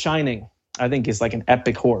 The Shining, I think, is like an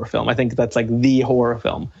epic horror film. I think that's like the horror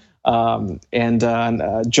film. And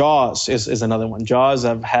Jaws is another one. Jaws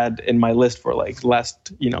I've had in my list for like the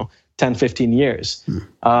last 10, 15 years.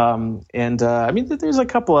 I mean, there's a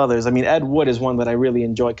couple others. I mean, Ed Wood is one that I really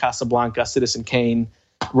enjoy. Casablanca, Citizen Kane,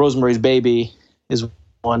 Rosemary's Baby is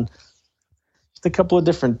one. Just a couple of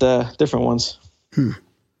different ones.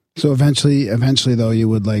 So eventually, though, you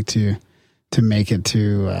would like to make it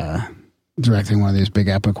to directing one of these big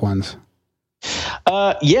epic ones.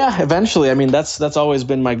 Yeah, eventually. I mean, that's always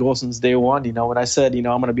been my goal since day one. When I said, I'm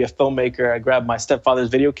going to be a filmmaker, I grabbed my stepfather's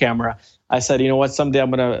video camera. I said, someday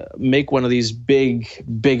I'm going to make one of these big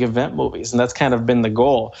event movies. And that's kind of been the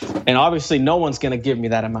goal. And obviously no one's going to give me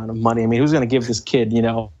that amount of money. I mean, who's going to give this kid,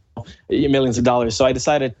 millions of dollars? So I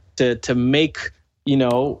decided to make,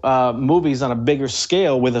 movies on a bigger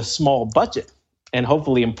scale with a small budget and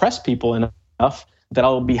hopefully impress people enough that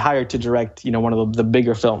I'll be hired to direct, one of the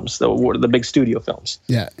bigger films, the big studio films.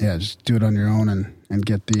 Yeah, just do it on your own and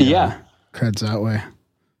get the creds that way.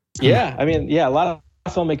 Yeah, I mean, a lot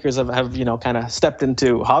of filmmakers have kind of stepped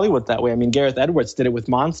into Hollywood that way. I mean, Gareth Edwards did it with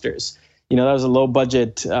Monsters. That was a low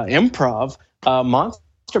budget improv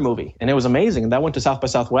monster movie, and it was amazing. And that went to South by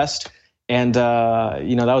Southwest. And that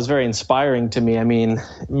was very inspiring to me. I mean,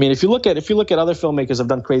 if you look at other filmmakers who've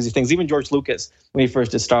done crazy things, even George Lucas when he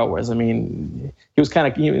first did Star Wars. I mean, he was kind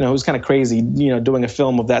of crazy, doing a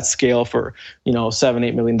film of that scale for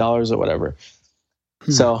 $7-8 million or whatever.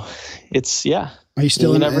 So it's Are you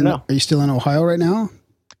still never know. Are you still in Ohio right now?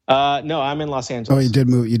 No, I'm in Los Angeles. Oh, you did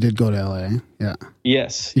move. You did go to LA. Yeah.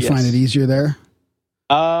 Yes. You find it easier there?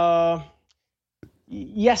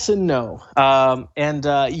 Yes and no.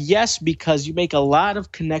 Yes, because you make a lot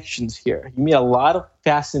of connections here. You meet a lot of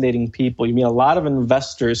fascinating people. You meet a lot of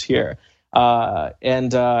investors here.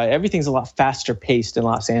 And everything's a lot faster paced in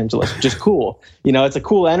Los Angeles, which is cool. It's a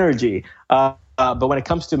cool energy. But when it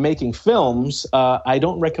comes to making films, I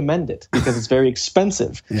don't recommend it because it's very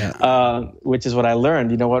expensive, which is what I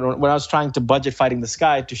learned. When I was trying to budget Fighting the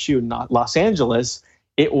Sky to shoot in Los Angeles,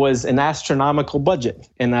 it was an astronomical budget.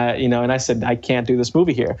 And I said, I can't do this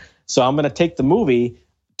movie here. So I'm going to take the movie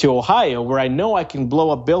to Ohio, where I know I can blow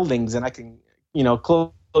up buildings and I can,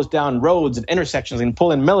 close down roads and intersections and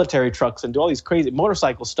pull in military trucks and do all these crazy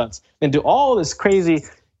motorcycle stunts and do all this crazy,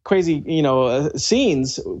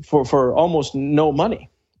 scenes for almost no money.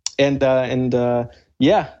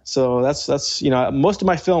 So that's most of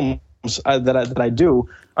my films that I do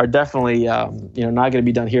are definitely not going to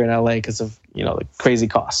be done here in LA because of the crazy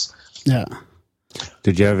costs. Yeah.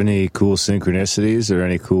 Did you have any cool synchronicities or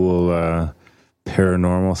any cool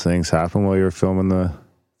paranormal things happen while you were filming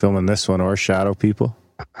this one or Shadow People?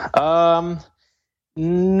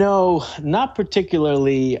 No, not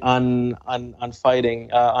particularly on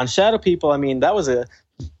Fighting. On Shadow People, I mean, that was a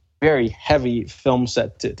very heavy film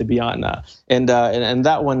set to be on, and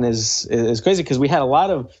that one is crazy because we had a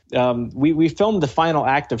lot of we filmed the final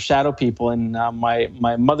act of Shadow People in my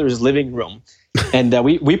mother's living room, and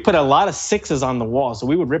we put a lot of 6s on the wall, so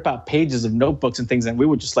we would rip out pages of notebooks and things, and we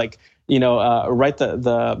would just write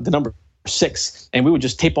the number 6, and we would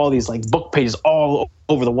just tape all these like book pages all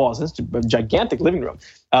over the walls. It's a gigantic living room,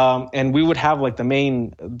 and we would have like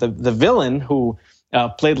the villain who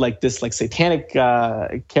played like this like satanic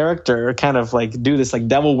character, kind of like do this like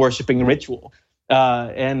devil worshipping ritual.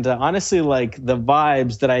 And honestly, like the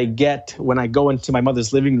vibes that I get when I go into my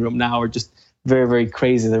mother's living room now are just very, very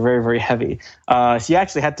crazy. They're very, very heavy. She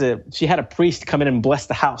had a priest come in and bless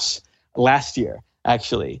the house last year,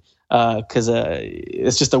 actually, because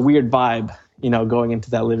it's just a weird vibe, going into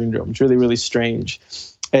that living room. It's really, really strange.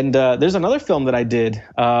 And there's another film that I did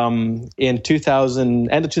in end of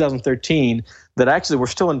 2013 that actually we're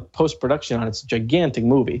still in post-production on. It's a gigantic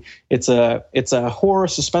movie. It's a horror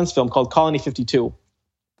suspense film called Colony 52.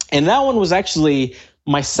 And that one was actually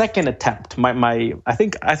my second attempt.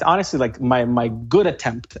 Honestly like my good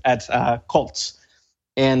attempt at cults.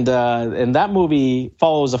 And that movie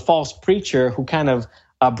follows a false preacher who kind of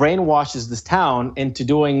brainwashes this town into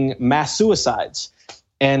doing mass suicides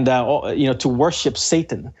and to worship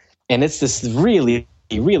Satan. And it's this really,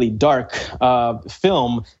 really dark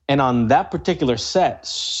film, and on that particular set,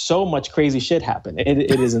 so much crazy shit happened.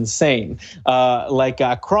 It is insane.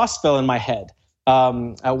 A cross fell in my head.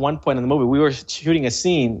 At one point in the movie, we were shooting a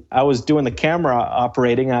scene. I was doing the camera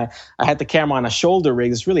operating. I had the camera on a shoulder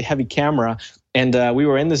rig, this really heavy camera, and we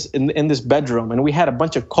were in this bedroom, and we had a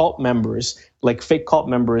bunch of cult members, like fake cult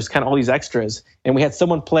members, kind of all these extras, and we had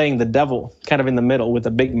someone playing the devil, kind of in the middle with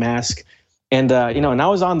a big mask, and and I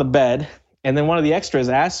was on the bed. And then one of the extras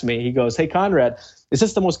asked me, he goes, "Hey, Conrad, is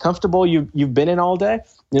this the most comfortable you've been in all day?"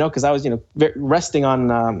 Because I was, resting on,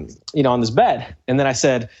 on this bed. And then I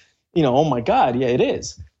said, "Oh my God, yeah, it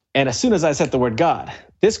is." And as soon as I said the word God,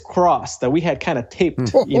 this cross that we had kind of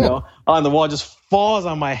taped, on the wall just falls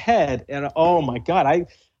on my head. And oh my God,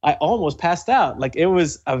 I almost passed out. Like it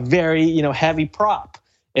was a very, heavy prop.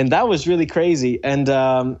 And that was really crazy. And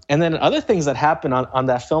then other things that happened on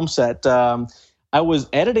that film set, I was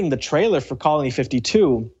editing the trailer for Colony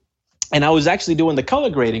 52, and I was actually doing the color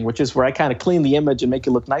grading, which is where I kind of clean the image and make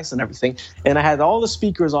it look nice and everything. And I had all the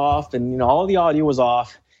speakers off, and all the audio was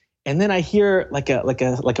off. And then I hear like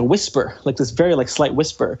a whisper, like this very like slight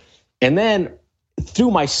whisper. And then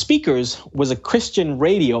through my speakers was a Christian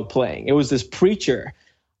radio playing. It was this preacher,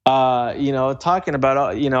 talking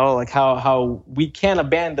about like how we can't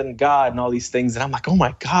abandon God and all these things. And I'm like, oh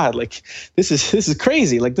my God, like this is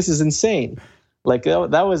crazy, like this is insane. Like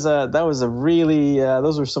that was a really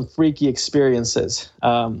those were some freaky experiences,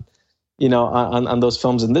 on those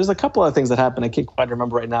films. And there's a couple other things that happened I can't quite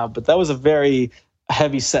remember right now, but that was a very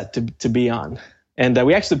heavy set to be on. And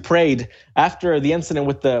we actually prayed after the incident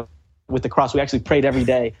with the cross. We actually prayed every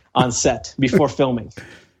day on set before filming.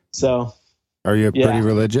 So, are you pretty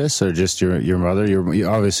religious, or just your mother? You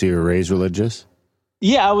obviously you're raised religious.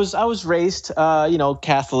 Yeah, I was raised,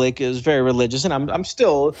 Catholic. Is very religious, and I'm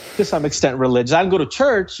still to some extent religious. I don't go to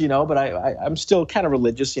church, but I'm still kind of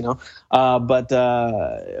religious, but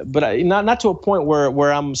not to a point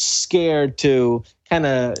where I'm scared to kind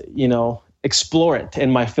of, explore it in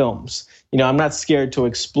my films. I'm not scared to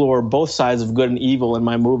explore both sides of good and evil in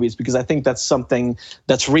my movies, because I think that's something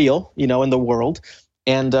that's real, in the world.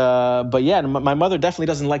 And but yeah, my mother definitely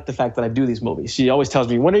doesn't like the fact that I do these movies. She always tells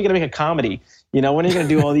me, "When are you going to make a comedy? When are you going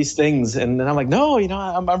to do all these things?" And I'm like, "No,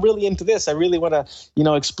 I'm really into this. I really want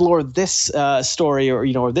to, explore this story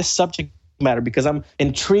or this subject matter, because I'm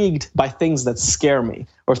intrigued by things that scare me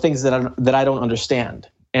or things that I don't understand.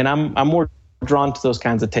 And I'm more drawn to those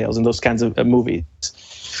kinds of tales and those kinds of movies."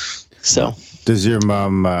 So, does your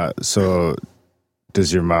mom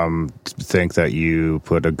think that you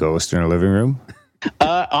put a ghost in her living room?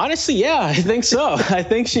 Honestly, yeah, I think so. I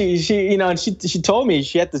think she and she told me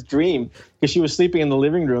she had this dream because she was sleeping in the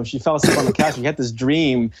living room. She fell asleep on the couch. She had this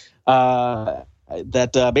dream that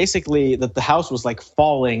basically that the house was like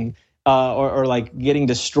falling or like getting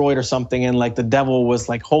destroyed or something, and like the devil was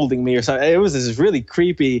like holding me or something. It was this really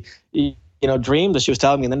creepy, dream that she was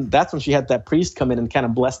telling me. And then that's when she had that priest come in and kind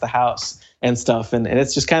of bless the house and stuff. And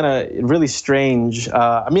it's just kind of really strange.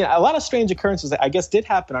 A lot of strange occurrences that I guess did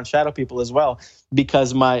happen on Shadow People as well,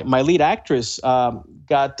 because my lead actress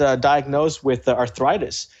got diagnosed with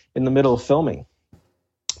arthritis in the middle of filming.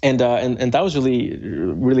 And that was really,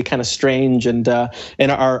 really kind of strange. And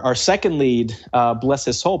our second lead, bless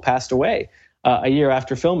his soul, passed away a year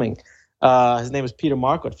after filming. His name is Peter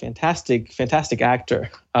Marquardt, fantastic actor.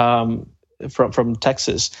 from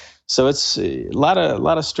Texas. So it's a lot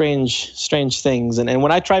of strange things. And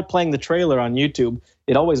when I try playing the trailer on YouTube,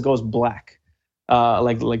 it always goes black.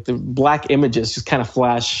 Like the black images just kind of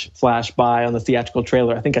flash by on the theatrical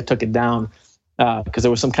trailer. I think I took it down because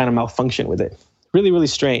there was some kind of malfunction with it. Really, really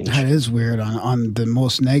strange. That is weird. On the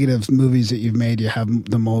most negative movies that you've made, you have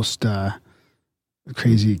the most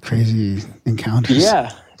crazy encounters.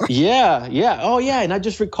 Yeah. Oh, yeah. And I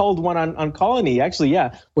just recalled one on Colony. Actually,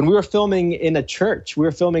 yeah. When we were filming in a church, we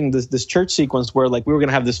were filming this church sequence where like we were going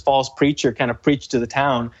to have this false preacher kind of preach to the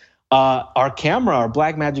town. Our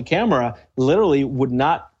black magic camera, literally would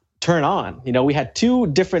not turn on. We had 2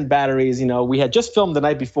 different batteries. We had just filmed the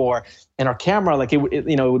night before, and our camera, like it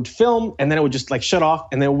would film and then it would just like shut off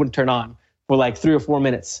and then it wouldn't turn on for like 3 or 4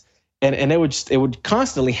 minutes. And it would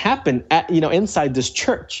constantly happen at, inside this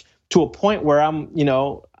church to a point where I'm,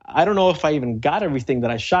 I don't know if I even got everything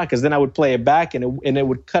that I shot, because then I would play it back and it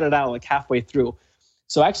would cut it out like halfway through.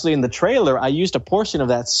 So actually in the trailer, I used a portion of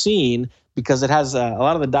that scene because it has a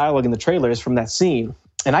lot of the dialogue in the trailer is from that scene.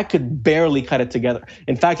 And I could barely cut it together.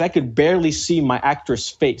 In fact, I could barely see my actor's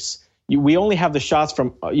face. We only have the shots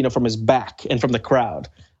from his back and from the crowd.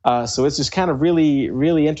 So it's just kind of really,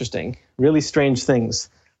 really interesting, really strange things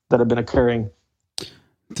that have been occurring.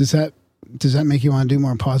 Does that make you want to do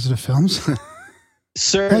more positive films?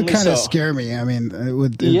 Certainly that kind of so. scare me. I mean, it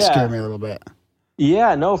would scare me a little bit.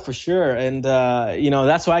 Yeah, no, for sure. And,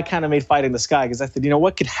 that's why I kind of made Fighting the Sky, because I said,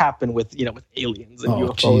 what could happen with aliens and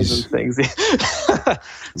UFOs and things.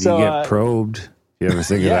 So, you get probed. You ever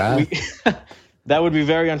think of that? That would be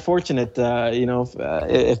very unfortunate,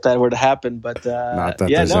 if that were to happen. But not that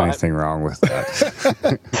there's anything wrong with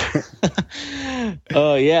that.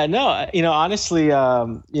 Oh yeah, no. Honestly,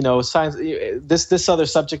 science. This other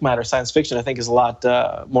subject matter, science fiction, I think is a lot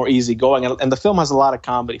more easygoing, and the film has a lot of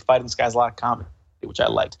comedy. Fighting the Sky has a lot of comedy, which I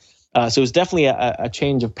liked. So it was definitely a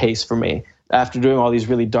change of pace for me after doing all these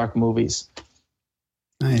really dark movies.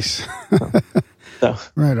 Nice. So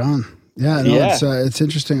right on. Yeah, it's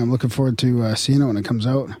interesting. I'm looking forward to seeing it when it comes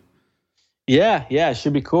out. Yeah, it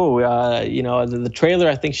should be cool. The trailer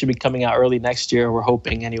I think should be coming out early next year. We're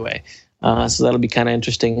hoping anyway. So that'll be kind of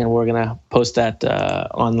interesting, and we're gonna post that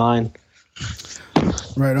online.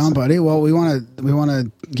 Right on, buddy. Well, we want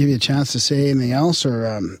to give you a chance to say anything else or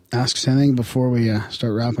ask us anything before we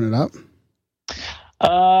start wrapping it up.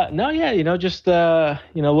 No, yeah, just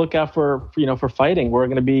look out for Fighting. We're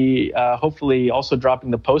going to be hopefully also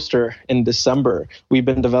dropping the poster in December. We've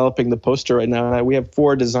been developing the poster right now, and we have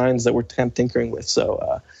 4 designs that we're kind of tinkering with.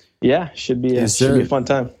 So, should be a fun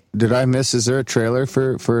time. Did I miss? Is there a trailer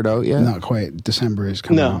for it out yet? Not quite. December is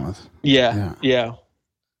coming out with. Yeah.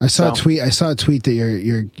 I saw a tweet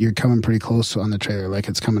that you're coming pretty close on the trailer. Like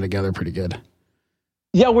it's coming together pretty good.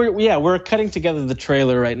 Yeah, we're cutting together the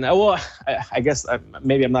trailer right now. Well, I guess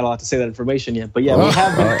maybe I'm not allowed to say that information yet, but yeah, we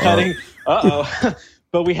have been cutting.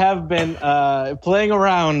 But we have been playing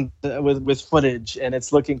around with footage, and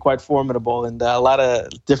it's looking quite formidable. And a lot of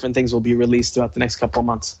different things will be released throughout the next couple of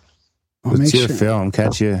months. What's your film?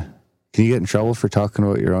 Can you get in trouble for talking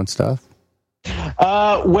about your own stuff?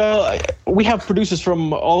 Well, we have producers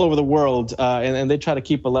from all over the world, and they try to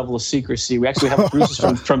keep a level of secrecy. We actually have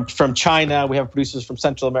producers from China. We have producers from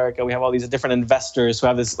Central America. We have all these different investors who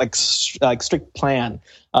have this like strict plan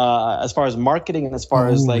as far as marketing and as far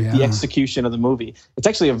as the execution of the movie. It's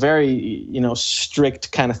actually a very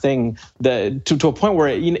strict kind of thing that to a point where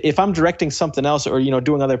if I'm directing something else or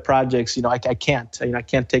doing other projects, I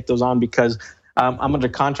can't take those on because I'm under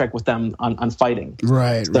contract with them on Fighting.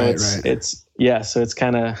 Right. So it's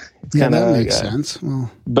kind of that makes sense.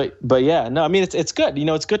 Well, but yeah, no, I mean it's good.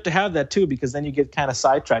 It's good to have that too, because then you get kind of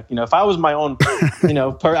sidetracked. If I was my own,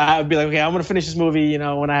 I would be like, okay, I'm gonna finish this movie.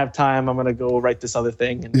 When I have time, I'm gonna go write this other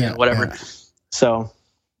thing and whatever. Yeah. So.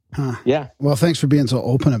 Yeah. Well, thanks for being so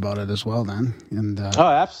open about it as well, then. And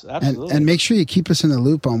absolutely. And make sure you keep us in the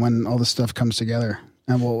loop on when all this stuff comes together.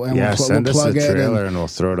 And we'll send us plug the trailer and we'll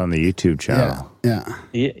throw it on the YouTube channel.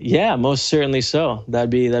 Yeah, most certainly so.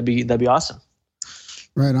 That'd be awesome.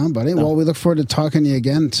 Right on, buddy. Well, we look forward to talking to you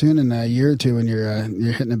again soon in a year or two when you're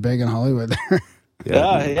hitting it big in Hollywood.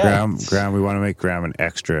 Graham, we want to make Graham an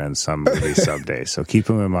extra in some movie someday. So keep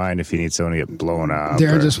him in mind if you need someone to get blown up.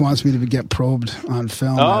 Darren just wants me to get probed on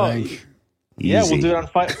film. I think. Yeah, we'll do it on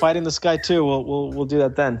Fighting the Sky too. We'll do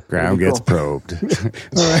that then. Graham gets probed.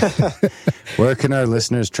 All right. Where can our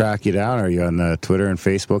listeners track you down? Are you on Twitter and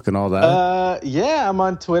Facebook and all that? Yeah, I'm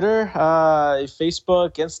on Twitter,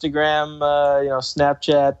 Facebook, Instagram,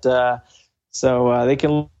 Snapchat. So they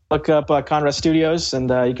can look up Conrad Studios,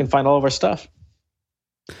 and you can find all of our stuff.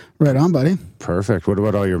 Right on, buddy. Perfect. What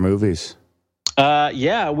about all your movies?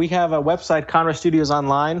 Yeah, we have a website,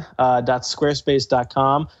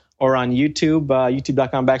 conradstudiosonline.squarespace.com, or on YouTube,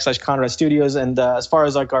 youtube.com/Conrad Studios. And as far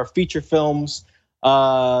as like our feature films,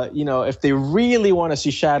 if they really want to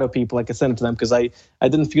see shadow people, I can send it to them, because I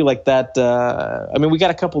didn't feel like that. We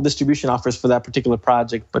got a couple distribution offers for that particular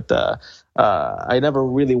project, but I never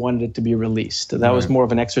really wanted it to be released. That was more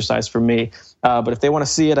of an exercise for me. But if they want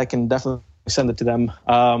to see it, I can definitely send it to them.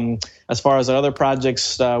 As far as our other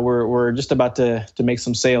projects, we're just about to make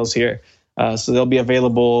some sales here. So they'll be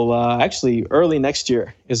available actually early next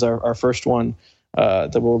year is our first one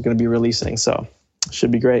that we're going to be releasing. So it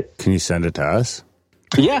should be great. Can you send it to us?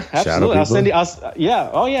 Yeah, absolutely. I'll send you.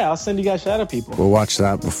 I'll send you guys Shadow People. We'll watch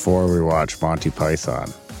that before we watch Monty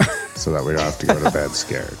Python, so that we don't have to go to bed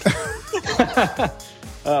scared.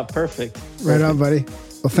 Perfect. Right on, buddy.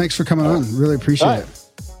 Well, thanks for coming on. Really appreciate it.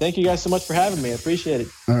 Thank you guys so much for having me. I appreciate it.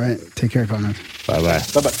 All right. Take care, Conrad. Bye-bye.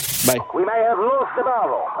 Bye-bye. Bye. We may have lost the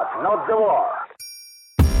battle, but not the war.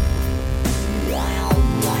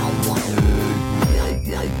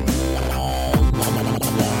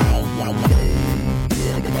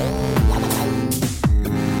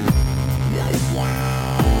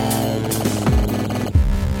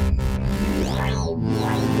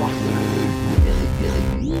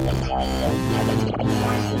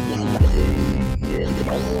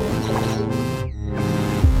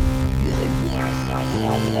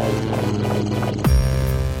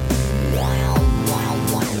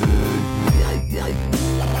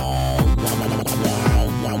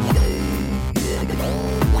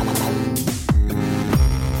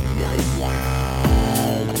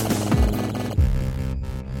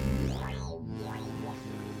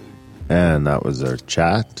 And that was our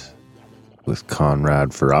chat with Conrad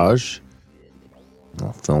Faraj, a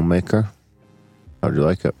filmmaker. How'd you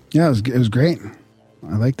like it? Yeah, it was great.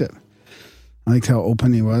 I liked it. I liked how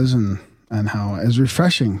open he was, and how it was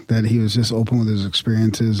refreshing that he was just open with his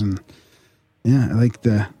experiences. And yeah, I liked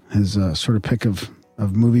his sort of pick of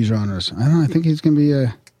movie genres. I don't know. I think he's going to be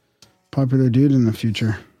a popular dude in the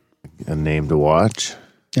future. A name to watch.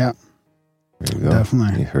 Yeah. There you go.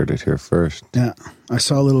 Definitely. You heard it here first. Yeah. I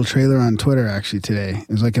saw a little trailer on Twitter actually today. It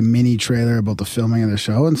was like a mini trailer about the filming of the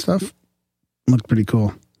show and stuff. It looked pretty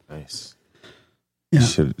cool. Nice. Yeah.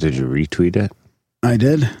 Did you retweet it? I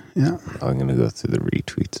did. Yeah. I'm going to go through the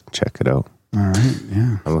retweets and check it out. All right.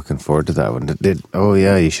 Yeah. I'm looking forward to that one.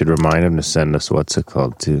 You should remind him to send us what's it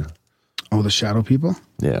called too. Oh, the Shadow People?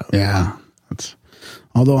 Yeah. Yeah.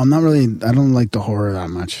 Although I don't like the horror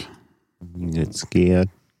that much. You get scared.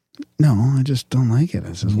 No, I just don't like it.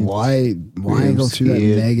 It's just why go through that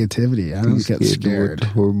negativity? I don't get scared.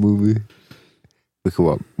 Horror movie. We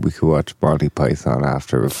could watch Monty Python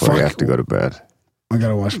after before we have to go to bed. I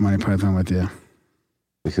gotta watch Monty Python with you.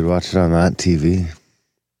 We could watch it on that TV.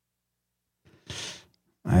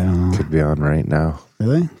 I don't know. Could be on right now.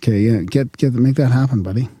 Really? Okay, yeah. Make that happen,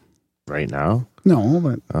 buddy. Right now? No,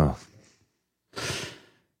 but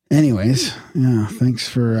anyways, yeah. Thanks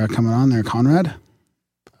for coming on there, Conrad.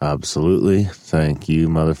 Absolutely. Thank you,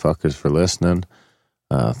 motherfuckers, for listening.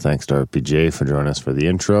 Thanks to RPJ for joining us for the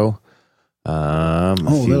intro.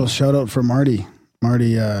 Little shout out for Marty.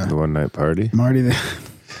 The one night party. Marty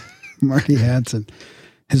Hansen.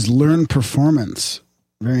 His Learn Performance.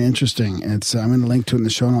 Very interesting. I'm going to link to it in the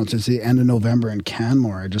show notes. It's the end of November in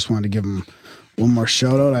Canmore. I just wanted to give him one more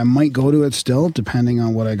shout out. I might go to it still, depending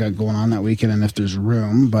on what I got going on that weekend and if there's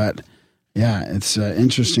room. But yeah, it's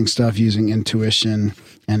interesting stuff using intuition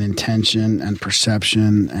and intention and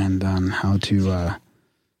perception and on how to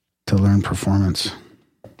learn performance.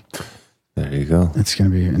 There you go. It's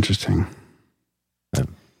going to be interesting.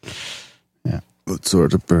 Yeah. What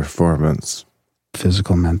sort of performance?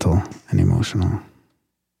 Physical, mental, and emotional,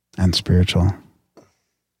 and spiritual.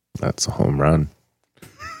 That's a home run.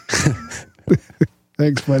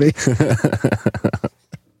 Thanks, buddy.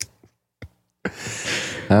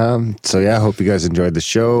 I hope you guys enjoyed the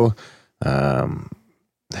show.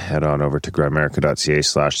 Head on over to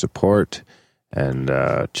grimerica.ca/support and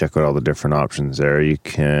check out all the different options there. You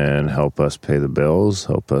can help us pay the bills,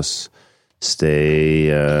 help us stay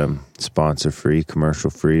sponsor-free,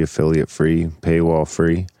 commercial-free, affiliate-free,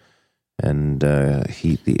 paywall-free, and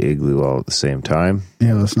heat the igloo all at the same time.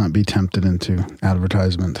 Yeah, let's not be tempted into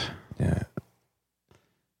advertisement. Yeah.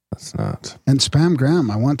 That's not. And spam Graham.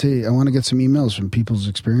 I want to get some emails from people's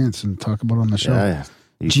experience and talk about it on the show. Yeah.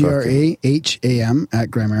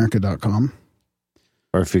 GRAHAM@grimerica.com.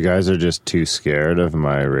 Or if you guys are just too scared of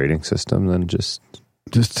my rating system, then just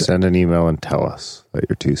send an email and tell us that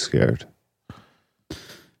you're too scared.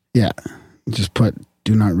 Yeah. Just put,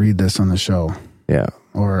 do not read this on the show. Yeah.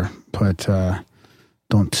 Or put,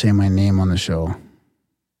 don't say my name on the show.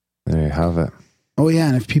 There you have it. Oh yeah,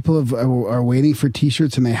 and if people are waiting for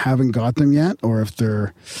T-shirts and they haven't got them yet, or if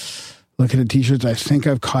they're looking at T-shirts, I think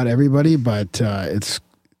I've caught everybody, but I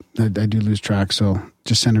do lose track. So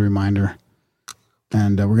just send a reminder,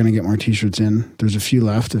 and we're gonna get more T-shirts in. There's a few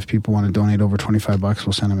left. If people want to donate over $25,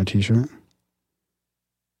 we'll send them a T-shirt.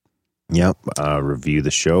 Yep. Review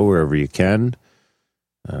the show wherever you can.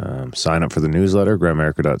 Sign up for the newsletter,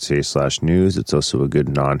 grimerica.ca/news. It's also a good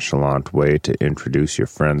nonchalant way to introduce your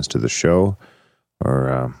friends to the show,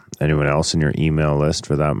 or anyone else in your email list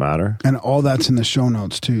for that matter. And all that's in the show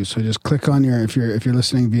notes too. So just click on if you're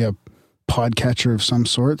listening via podcatcher of some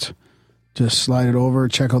sort, just slide it over,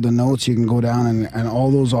 check out the notes. You can go down and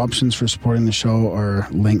all those options for supporting the show are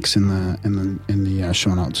links in the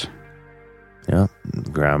show notes. Yeah,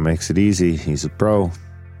 Graham makes it easy. He's a pro.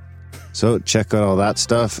 So check out all that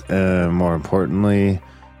stuff, and more importantly,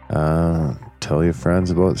 tell your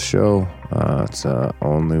friends about the show. It's the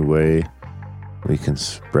only way we can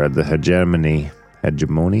spread the hegemony,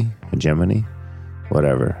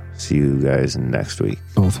 whatever. See you guys next week.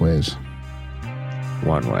 Both ways.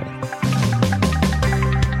 One way.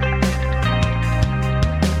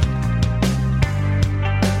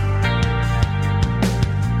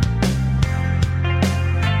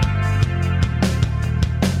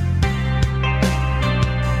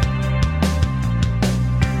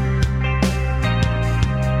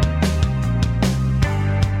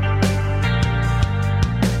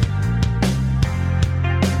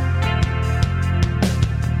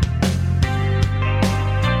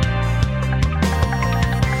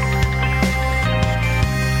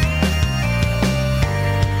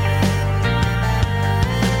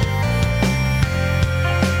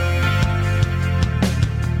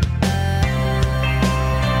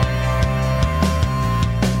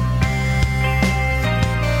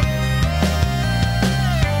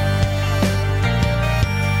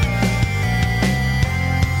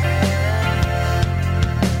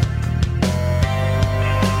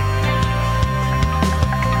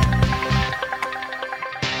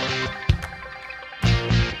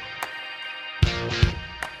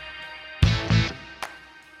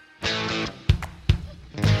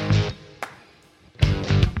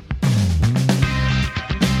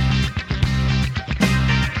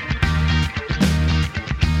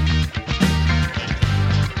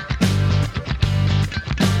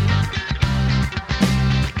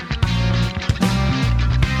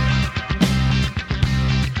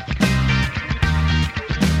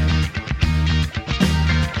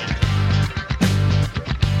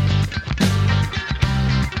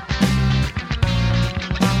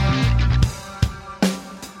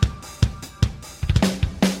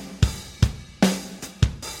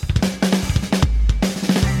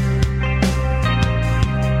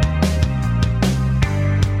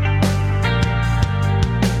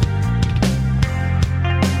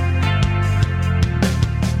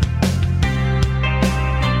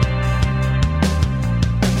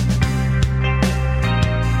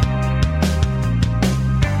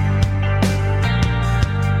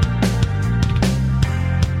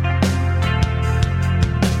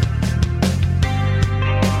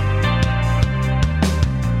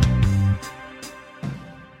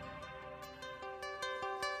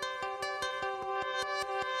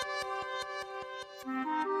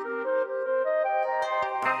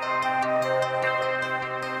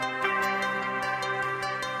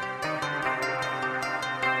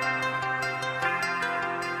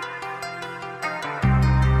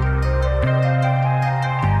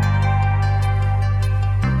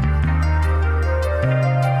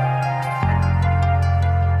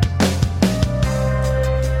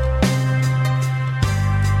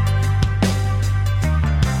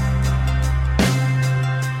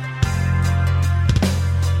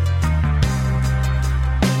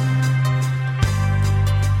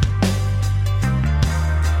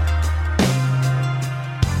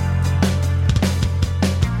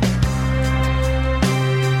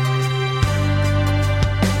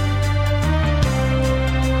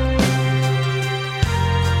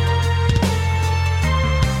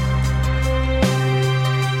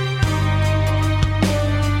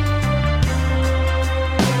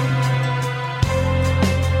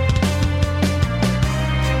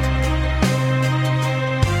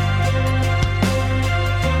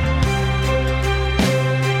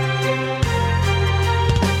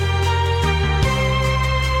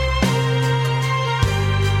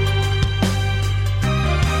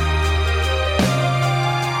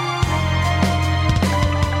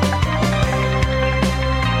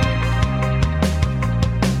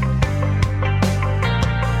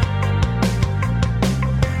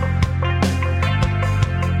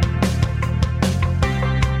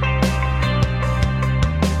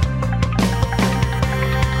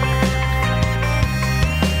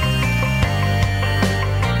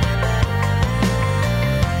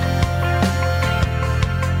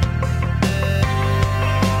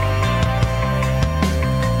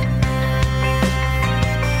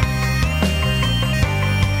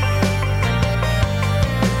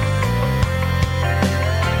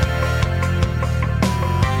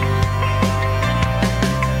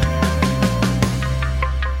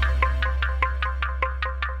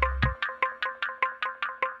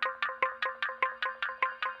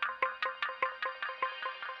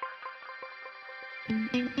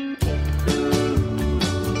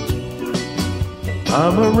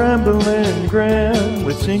 I'm a rambling gram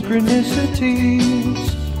with synchronicities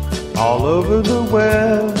all over the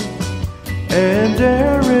web. And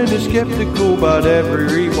Aaron is skeptical about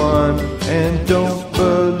everyone and don't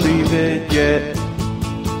believe it yet.